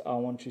case I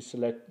want to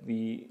select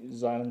the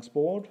Xilinx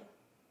board,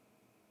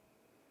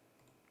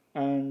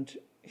 and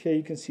here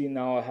you can see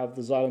now I have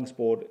the Xilinx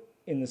board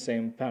in the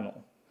same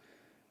panel.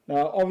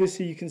 Now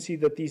obviously you can see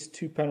that these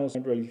two panels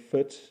don't really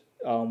fit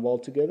well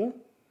together.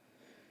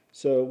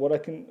 So what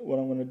I'm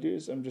going to do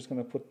is I'm just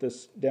going to put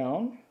this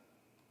down,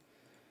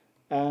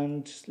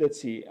 and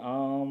let's see,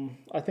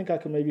 I think I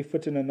can maybe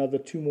fit in another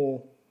 2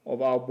 more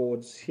of our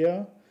boards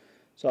here.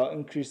 So I'll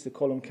increase the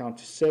column count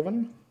to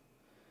 7,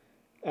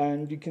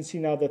 and you can see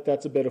now that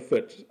that's a better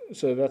fit.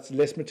 So that's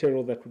less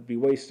material that would be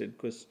wasted,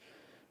 because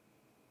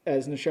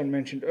as Nechan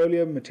mentioned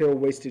earlier, material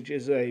wastage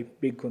is a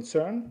big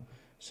concern.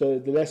 So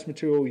the less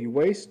material you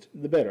waste,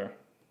 the better.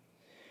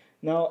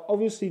 Now,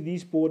 obviously,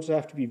 these boards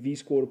have to be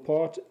V-scored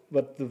apart,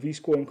 but the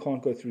V-scoring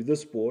can't go through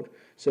this board.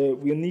 So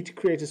we'll need to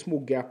create a small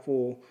gap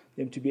for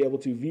them to be able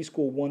to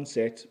V-score one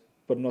set,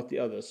 but not the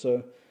other.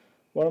 So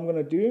what I'm going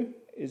to do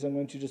is I'm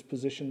going to just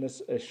position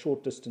this a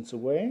short distance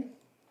away.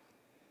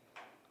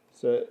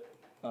 So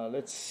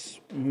let's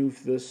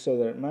move this so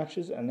that it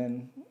matches, and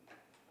then,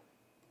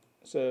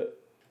 so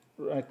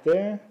right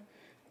there,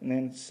 and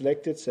then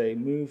select it, say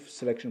move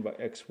selection by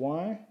X,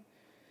 Y.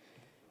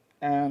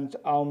 And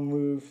I'll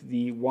move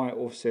the Y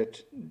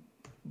offset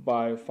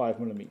by 5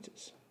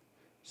 millimeters.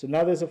 So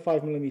now there's a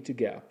 5 millimeter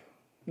gap.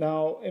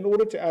 Now, in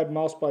order to add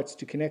mouse bites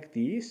to connect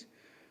these,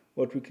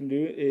 what we can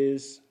do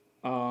is,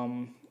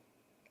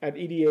 at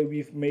EDA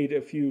we've made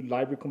a few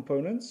library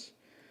components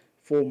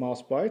for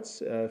mouse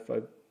bites. If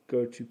I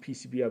go to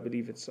PCB, I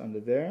believe it's under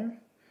there.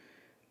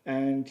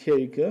 And here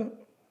you go.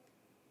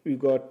 We've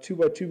got 2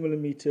 by 2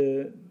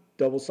 millimeter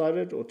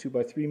double-sided or 2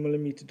 by 3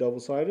 millimeter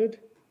double-sided.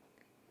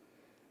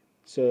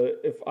 So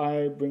if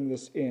I bring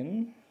this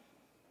in,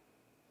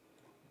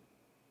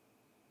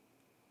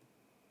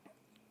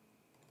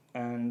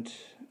 and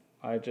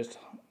I just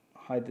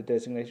hide the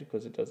designation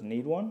because it doesn't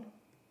need one,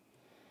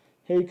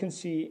 here you can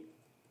see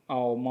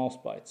our mouse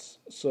bites.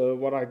 So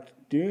what I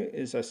do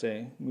is I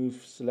say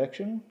move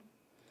selection,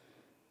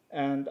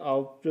 and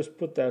I'll just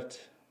put that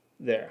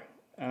there.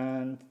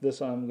 And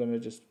this I'm going to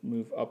just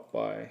move up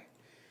by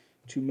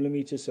 2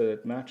 millimeters so that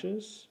it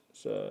matches.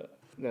 So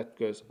that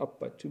goes up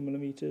by 2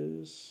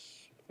 millimeters.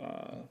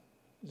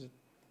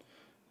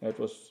 It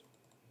was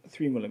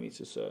 3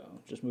 millimeters, so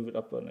I'll just move it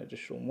up an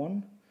additional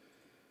 1.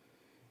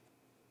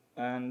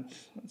 And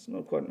it's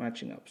not quite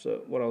matching up.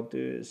 So what I'll do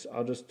is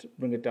I'll just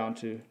bring it down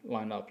to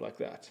line up like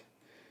that.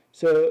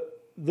 So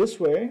this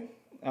way,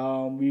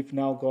 we've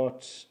now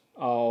got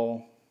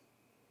our,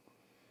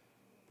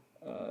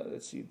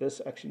 let's see,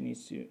 this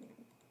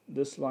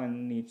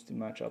line needs to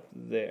match up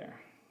there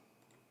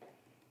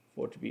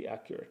for it to be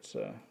accurate.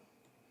 So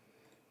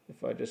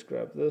if I just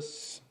grab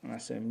this and I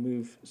say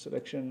move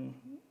selection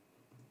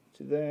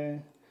to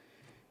there,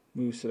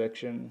 move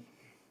selection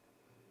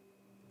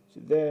to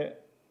there,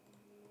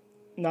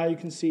 now you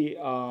can see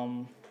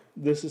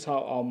this is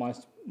how our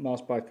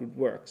mouse bite would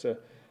work. So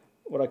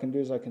what I can do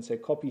is I can say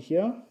copy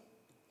here,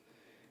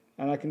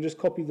 and I can just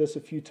copy this a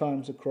few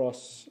times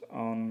across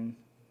on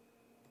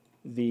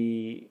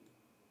the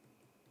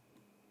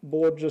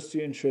board just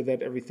to ensure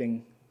that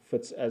everything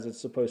fits as it's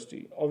supposed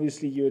to.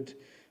 Obviously you'd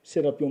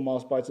set up your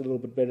mouse bites a little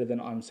bit better than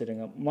I'm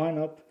setting up mine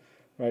up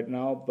right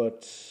now,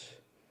 but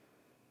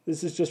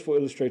this is just for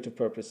illustrative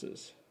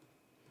purposes.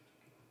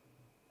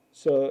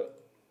 So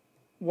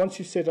once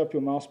you set up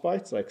your mouse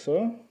bites like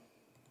so,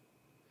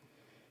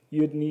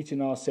 you'd need to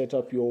now set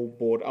up your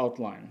board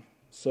outline.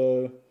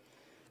 So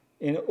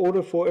In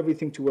order for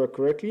everything to work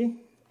correctly,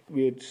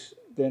 we'd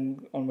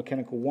then on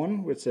mechanical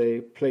 1, we'd say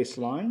place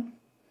line.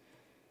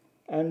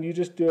 And you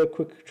just do a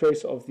quick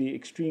trace of the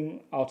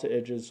extreme outer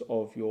edges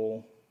of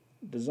your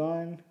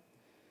design.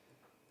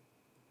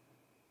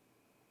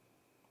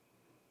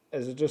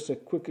 As just a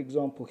quick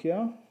example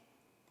here,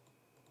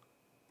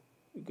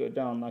 you go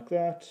down like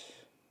that,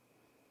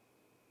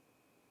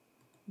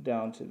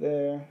 down to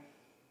there,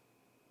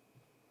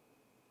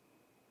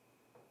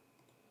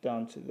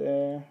 down to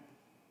there,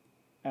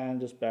 and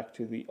just back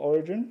to the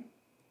origin.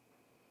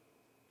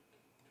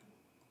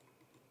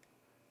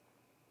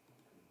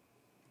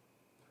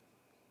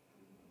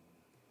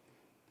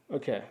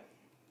 Okay,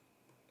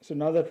 so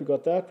now that we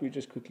got that, we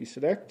just quickly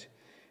select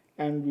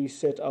and we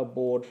set our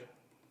board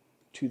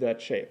to that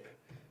shape.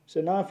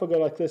 So now if I go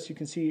like this, you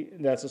can see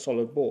that's a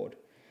solid board.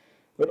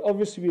 But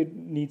obviously we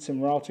need some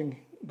routing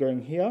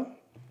going here.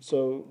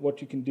 So what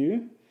you can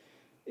do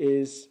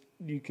is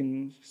you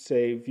can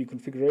say view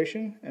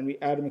configuration and we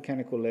add a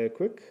mechanical layer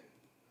quick.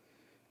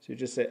 So you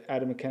just say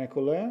add a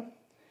mechanical layer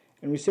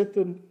and we set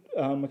the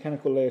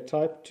mechanical layer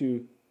type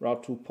to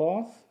route tool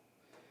path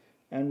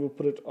and we'll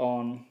put it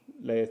on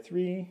layer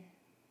 3,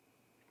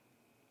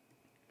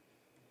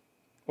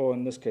 or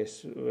in this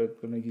case we're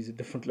going to use a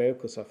different layer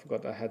because I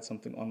forgot I had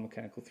something on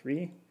mechanical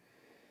 3.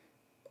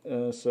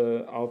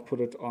 So I'll put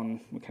it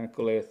on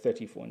mechanical layer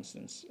 30 for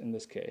instance in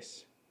this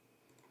case.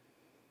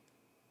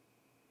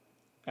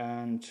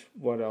 And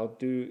what I'll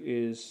do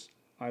is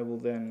I will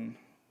then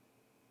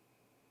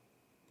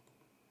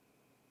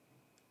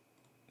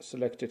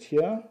select it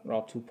here,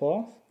 route to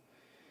path,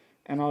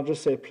 and I'll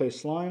just say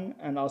place line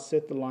and I'll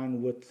set the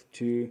line width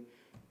to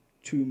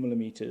 2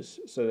 millimeters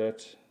so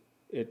that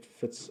it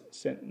fits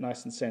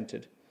nice and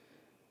centered.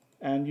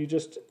 And you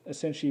just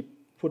essentially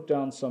put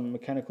down some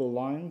mechanical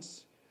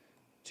lines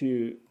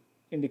to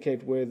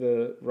indicate where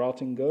the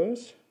routing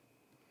goes.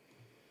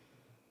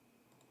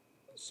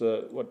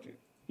 So what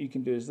you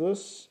can do is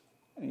this,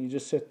 and you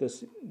just set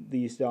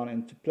these down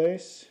into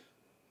place.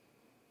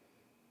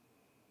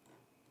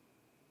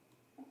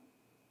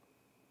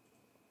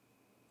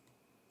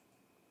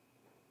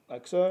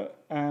 Like so,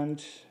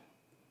 and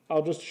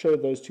I'll just show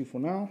those two for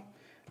now.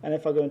 And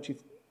if I go into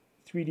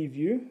 3D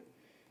view,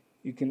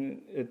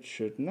 it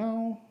should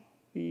now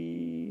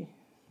be,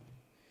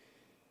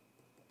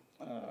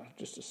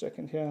 just a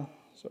second here,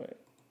 sorry,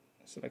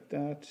 select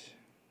that.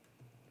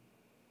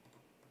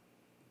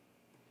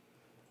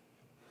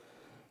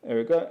 There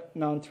we go.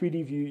 Now in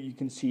 3D view, you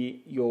can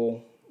see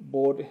your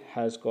board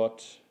has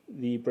got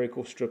the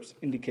break-off strips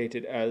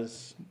indicated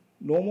as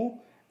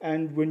normal.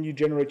 And when you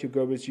generate your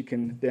Gerbers, you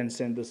can then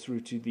send this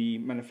through to the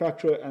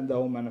manufacturer and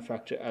they'll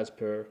manufacture as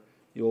per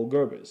your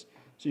Gerbers.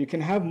 So you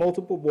can have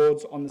multiple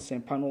boards on the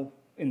same panel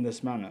in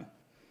this manner.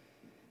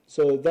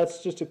 So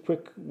that's just a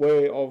quick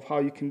way of how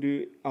you can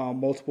do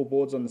multiple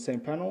boards on the same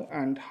panel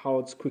and how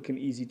it's quick and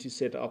easy to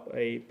set up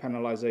a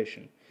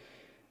panelization.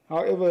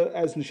 However,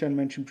 as Nechan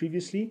mentioned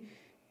previously,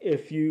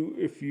 if you're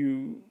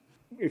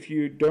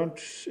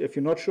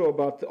not sure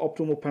about the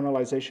optimal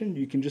panelization,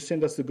 you can just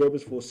send us the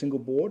Gerbers for a single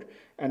board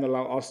and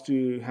allow us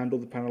to handle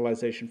the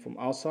panelization from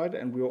our side,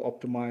 and we'll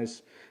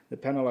optimize the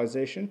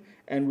panelization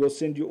and we'll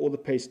send you all the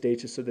paste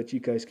data so that you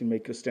guys can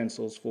make your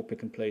stencils for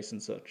pick and place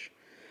and such.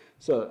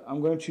 So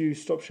I'm going to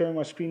stop sharing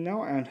my screen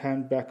now and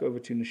hand back over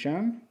to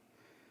Nechan.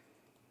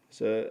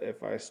 So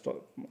if I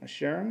stop my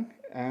sharing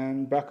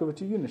and back over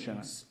to you,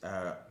 Nechan.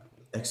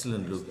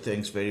 Excellent, Luke.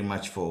 Thanks very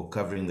much for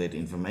covering that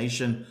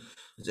information.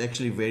 It's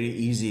actually very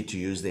easy to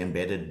use the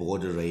embedded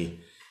board array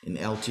in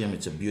Altium.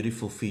 It's a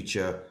beautiful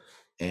feature,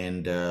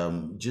 and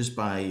just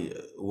by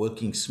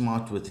working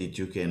smart with it,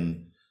 you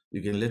can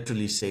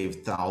literally save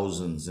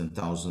thousands and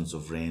thousands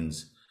of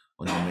rands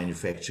on your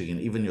manufacturing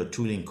and even your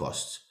tooling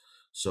costs.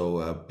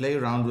 So play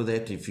around with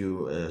it. If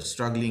you're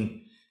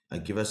struggling,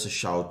 give us a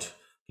shout.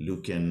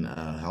 Luke can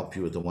help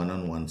you with a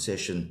one-on-one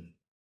session,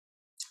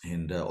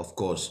 and of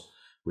course,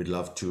 we'd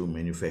love to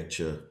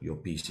manufacture your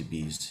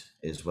PCBs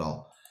as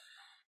well.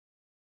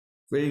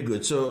 Very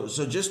good. So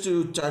just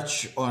to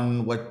touch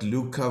on what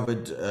Luke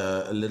covered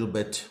a little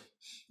bit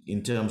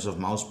in terms of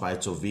mouse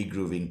bites or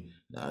V-grooving,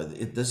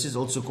 this is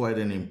also quite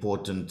an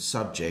important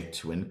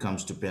subject when it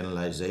comes to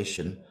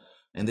panelization.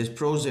 And there's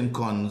pros and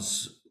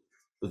cons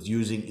with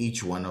using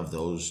each one of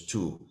those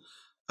two.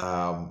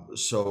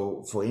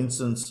 So for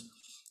instance,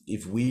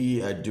 if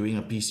we are doing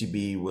a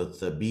PCB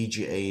with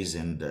BGAs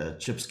and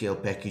chip scale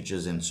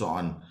packages and so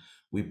on,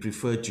 we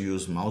prefer to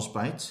use mouse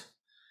bites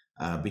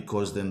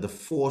because then the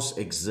force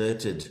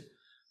exerted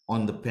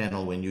on the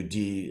panel when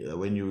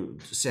you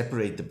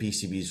separate the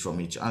PCBs from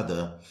each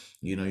other,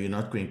 you're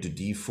not going to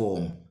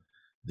deform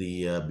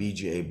the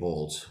BGA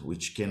balls,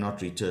 which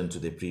cannot return to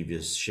their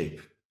previous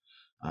shape.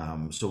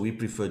 So we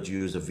prefer to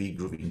use a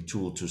V-grooving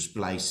tool to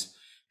splice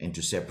and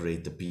to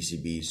separate the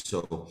PCBs.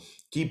 So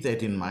keep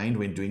that in mind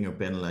when doing your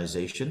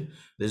panelization.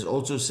 There's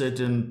also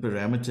certain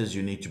parameters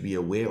you need to be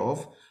aware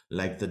of,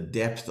 like the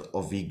depth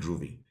of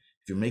V-grooving.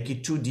 If you make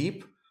it too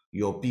deep,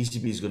 your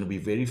PCB is going to be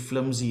very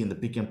flimsy in the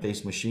pick and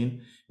place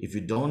machine. If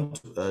you don't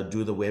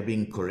do the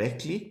webbing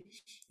correctly,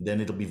 then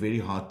it'll be very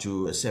hard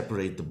to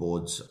separate the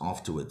boards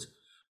afterwards.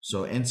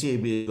 So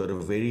NCAB has got a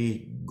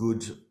very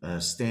good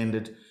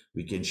standard.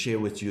 We can share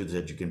with you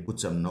that you can put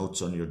some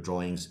notes on your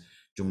drawings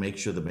to make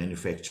sure the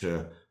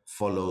manufacturer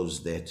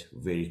follows that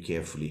very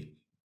carefully.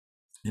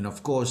 And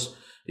of course,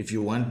 if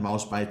you want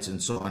mouse bites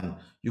and so on,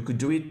 you could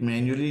do it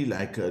manually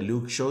like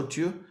Luke showed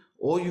you,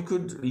 or you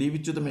could leave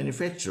it to the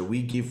manufacturer.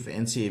 We give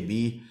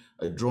NCAB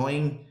a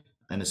drawing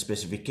and a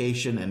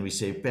specification, and we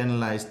say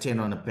panelize 10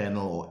 on a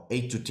panel or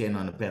 8 to 10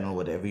 on a panel,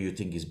 whatever you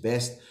think is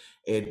best.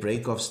 Add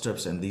break-off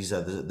strips, and this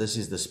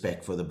is the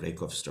spec for the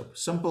break-off strip.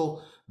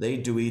 Simple, they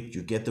do it,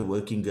 you get the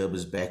working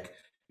Gerbers back,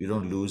 you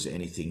don't lose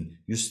anything.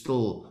 You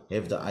still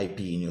have the IP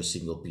in your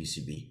single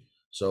PCB.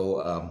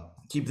 So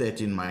keep that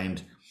in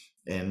mind.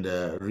 And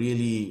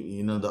really,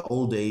 you know, the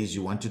old days,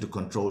 you wanted to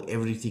control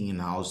everything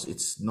in-house.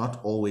 It's not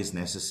always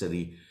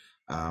necessary.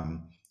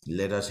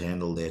 Let us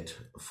handle that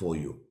for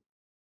you.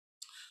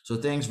 So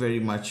thanks very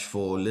much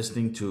for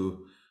listening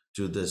to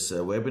this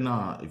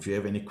webinar. If you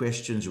have any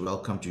questions, you're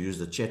welcome to use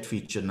the chat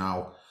feature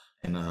now,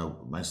 and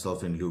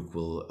myself and Luke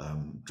will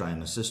try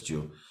and assist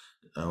you.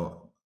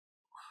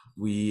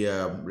 We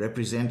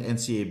represent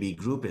NCAB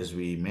Group, as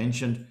we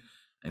mentioned,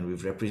 and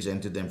we've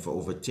represented them for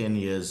over 10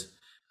 years.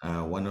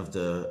 One of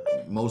the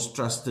most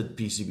trusted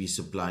PCB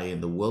supplier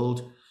in the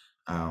world,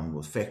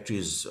 with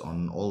factories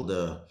on all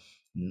the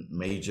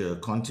major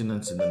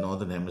continents in the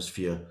Northern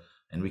Hemisphere,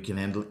 and we can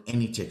handle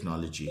any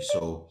technology.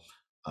 So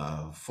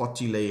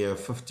 40 layer,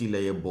 50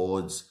 layer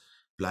boards,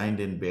 blind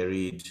and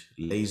buried,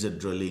 laser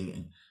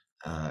drilling,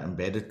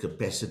 embedded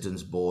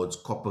capacitance boards,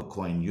 copper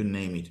coin, you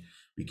name it.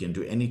 We can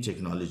do any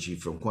technology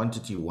from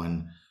quantity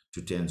 1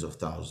 to tens of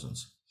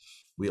thousands.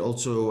 We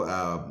also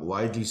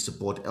widely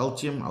support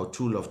Altium, our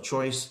tool of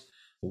choice,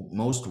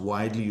 most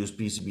widely used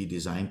PCB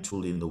design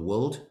tool in the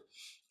world.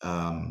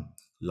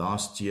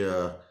 Last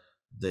year,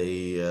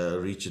 they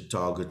reached a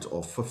target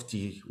of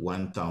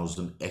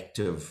 51,000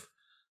 active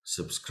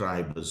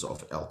subscribers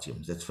of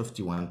Altium. That's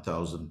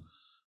 51,000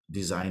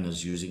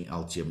 designers using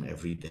Altium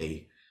every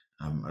day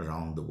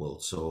around the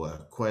world.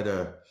 So quite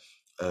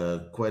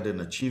an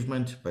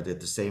achievement, but at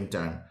the same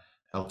time,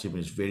 Altium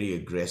is very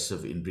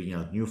aggressive in bringing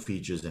out new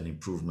features and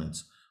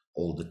improvements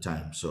all the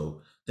time.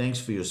 So thanks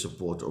for your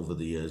support over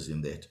the years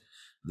in that.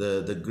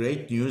 The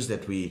great news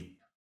that we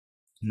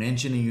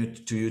mentioning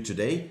to you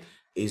today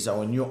is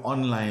our new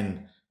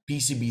online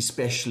PCB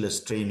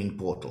specialist training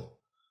portal.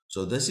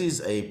 So this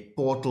is a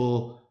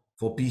portal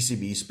for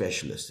PCB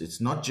specialists.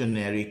 It's not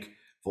generic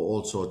for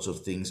all sorts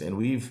of things. And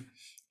we've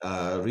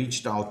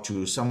reached out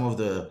to some of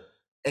the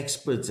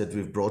experts that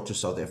we've brought to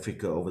South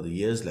Africa over the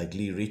years, like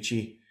Lee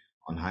Ritchie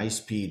on high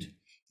speed.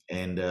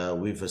 And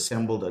we've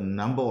assembled a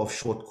number of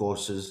short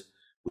courses,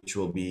 which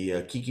will be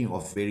kicking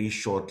off very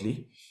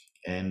shortly.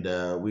 And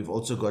we've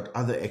also got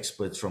other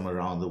experts from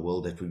around the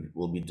world that we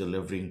will be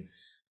delivering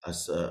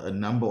us a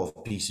number of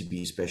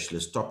PCB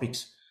specialist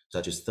topics,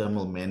 such as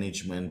thermal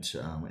management,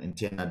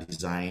 antenna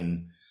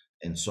design,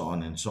 and so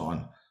on and so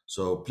on.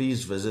 So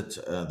please visit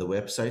the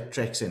website,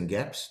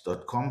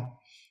 tracksandgaps.com.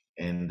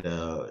 And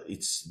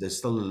there's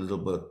still a little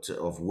bit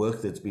of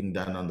work that's being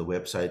done on the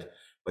website,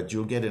 but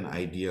you'll get an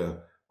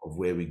idea of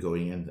where we're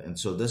going. And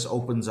so this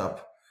opens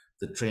up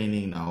the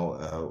training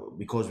now,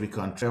 because we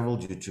can't travel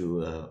due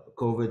to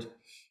COVID,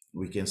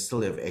 we can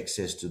still have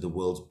access to the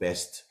world's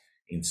best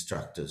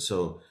instructors.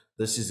 So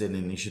this is an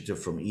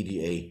initiative from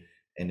EDA,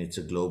 and it's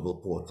a global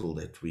portal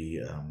that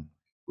we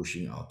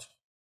pushing out.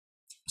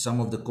 Some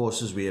of the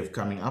courses we have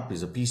coming up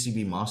is a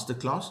PCB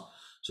masterclass.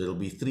 So it'll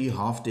be 3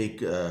 half-day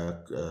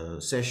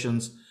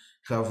sessions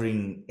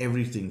covering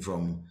everything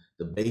from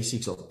the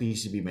basics of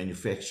PCB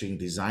manufacturing,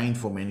 design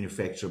for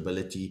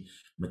manufacturability,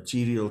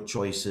 material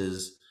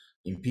choices,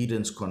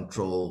 impedance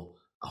control,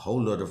 a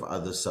whole lot of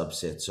other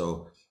subsets.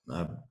 So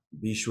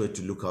be sure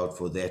to look out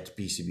for that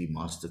PCB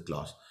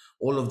masterclass.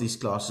 All of these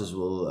classes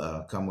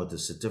will come with a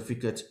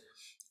certificate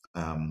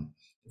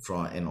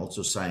and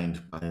also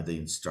signed by the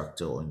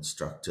instructor or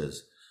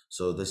instructors.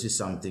 So this is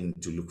something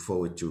to look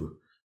forward to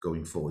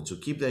going forward. So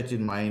keep that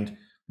in mind.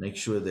 Make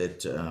sure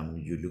that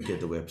you look at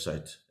the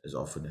website as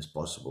often as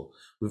possible.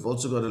 We've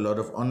also got a lot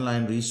of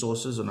online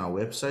resources on our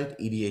website,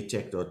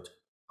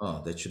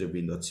 that should have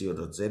been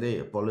 .co.za.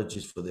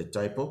 Apologies for that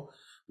typo.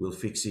 We'll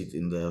fix it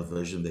in the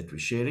version that we're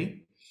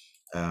sharing.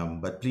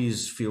 But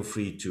please feel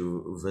free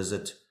to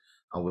visit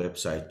our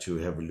website to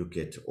have a look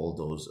at all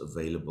those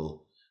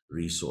available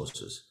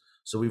resources.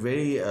 So we're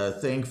very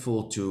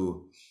thankful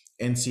to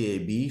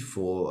NCAB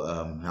for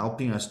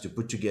helping us to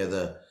put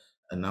together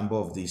a number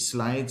of these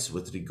slides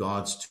with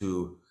regards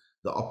to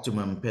the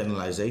optimum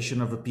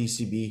panelization of a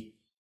PCB.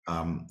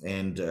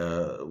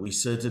 We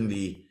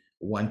certainly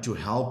want to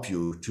help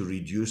you to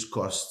reduce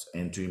costs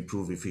and to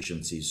improve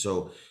efficiency.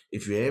 So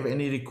if you have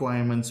any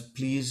requirements,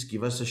 please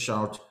give us a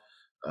shout.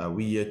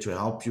 We're here to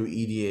help you.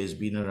 EDA has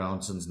been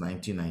around since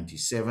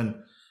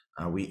 1997.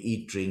 We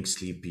eat, drink,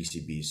 sleep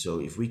PCB. So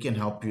if we can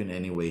help you in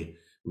any way,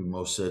 we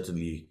most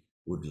certainly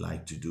would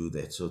like to do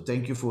that. So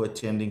thank you for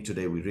attending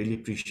today. We really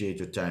appreciate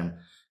your time.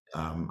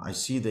 I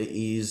see there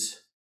is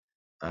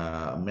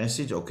a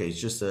message. Okay,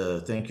 it's just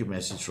a thank you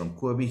message from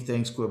Corby.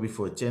 Thanks, Corby,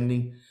 for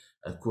attending.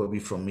 Corby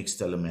from Mixed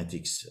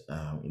Telematics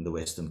in the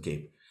Western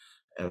Cape.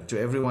 To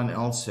everyone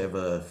else, have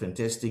a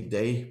fantastic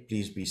day.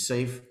 Please be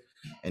safe.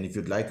 And if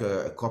you'd like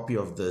a copy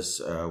of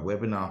this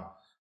webinar,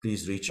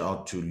 please reach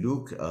out to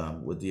Luke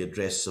with the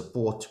address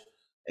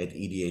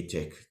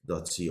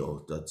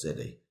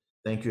support@edatech.co.za.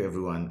 Thank you,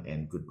 everyone,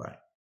 and goodbye.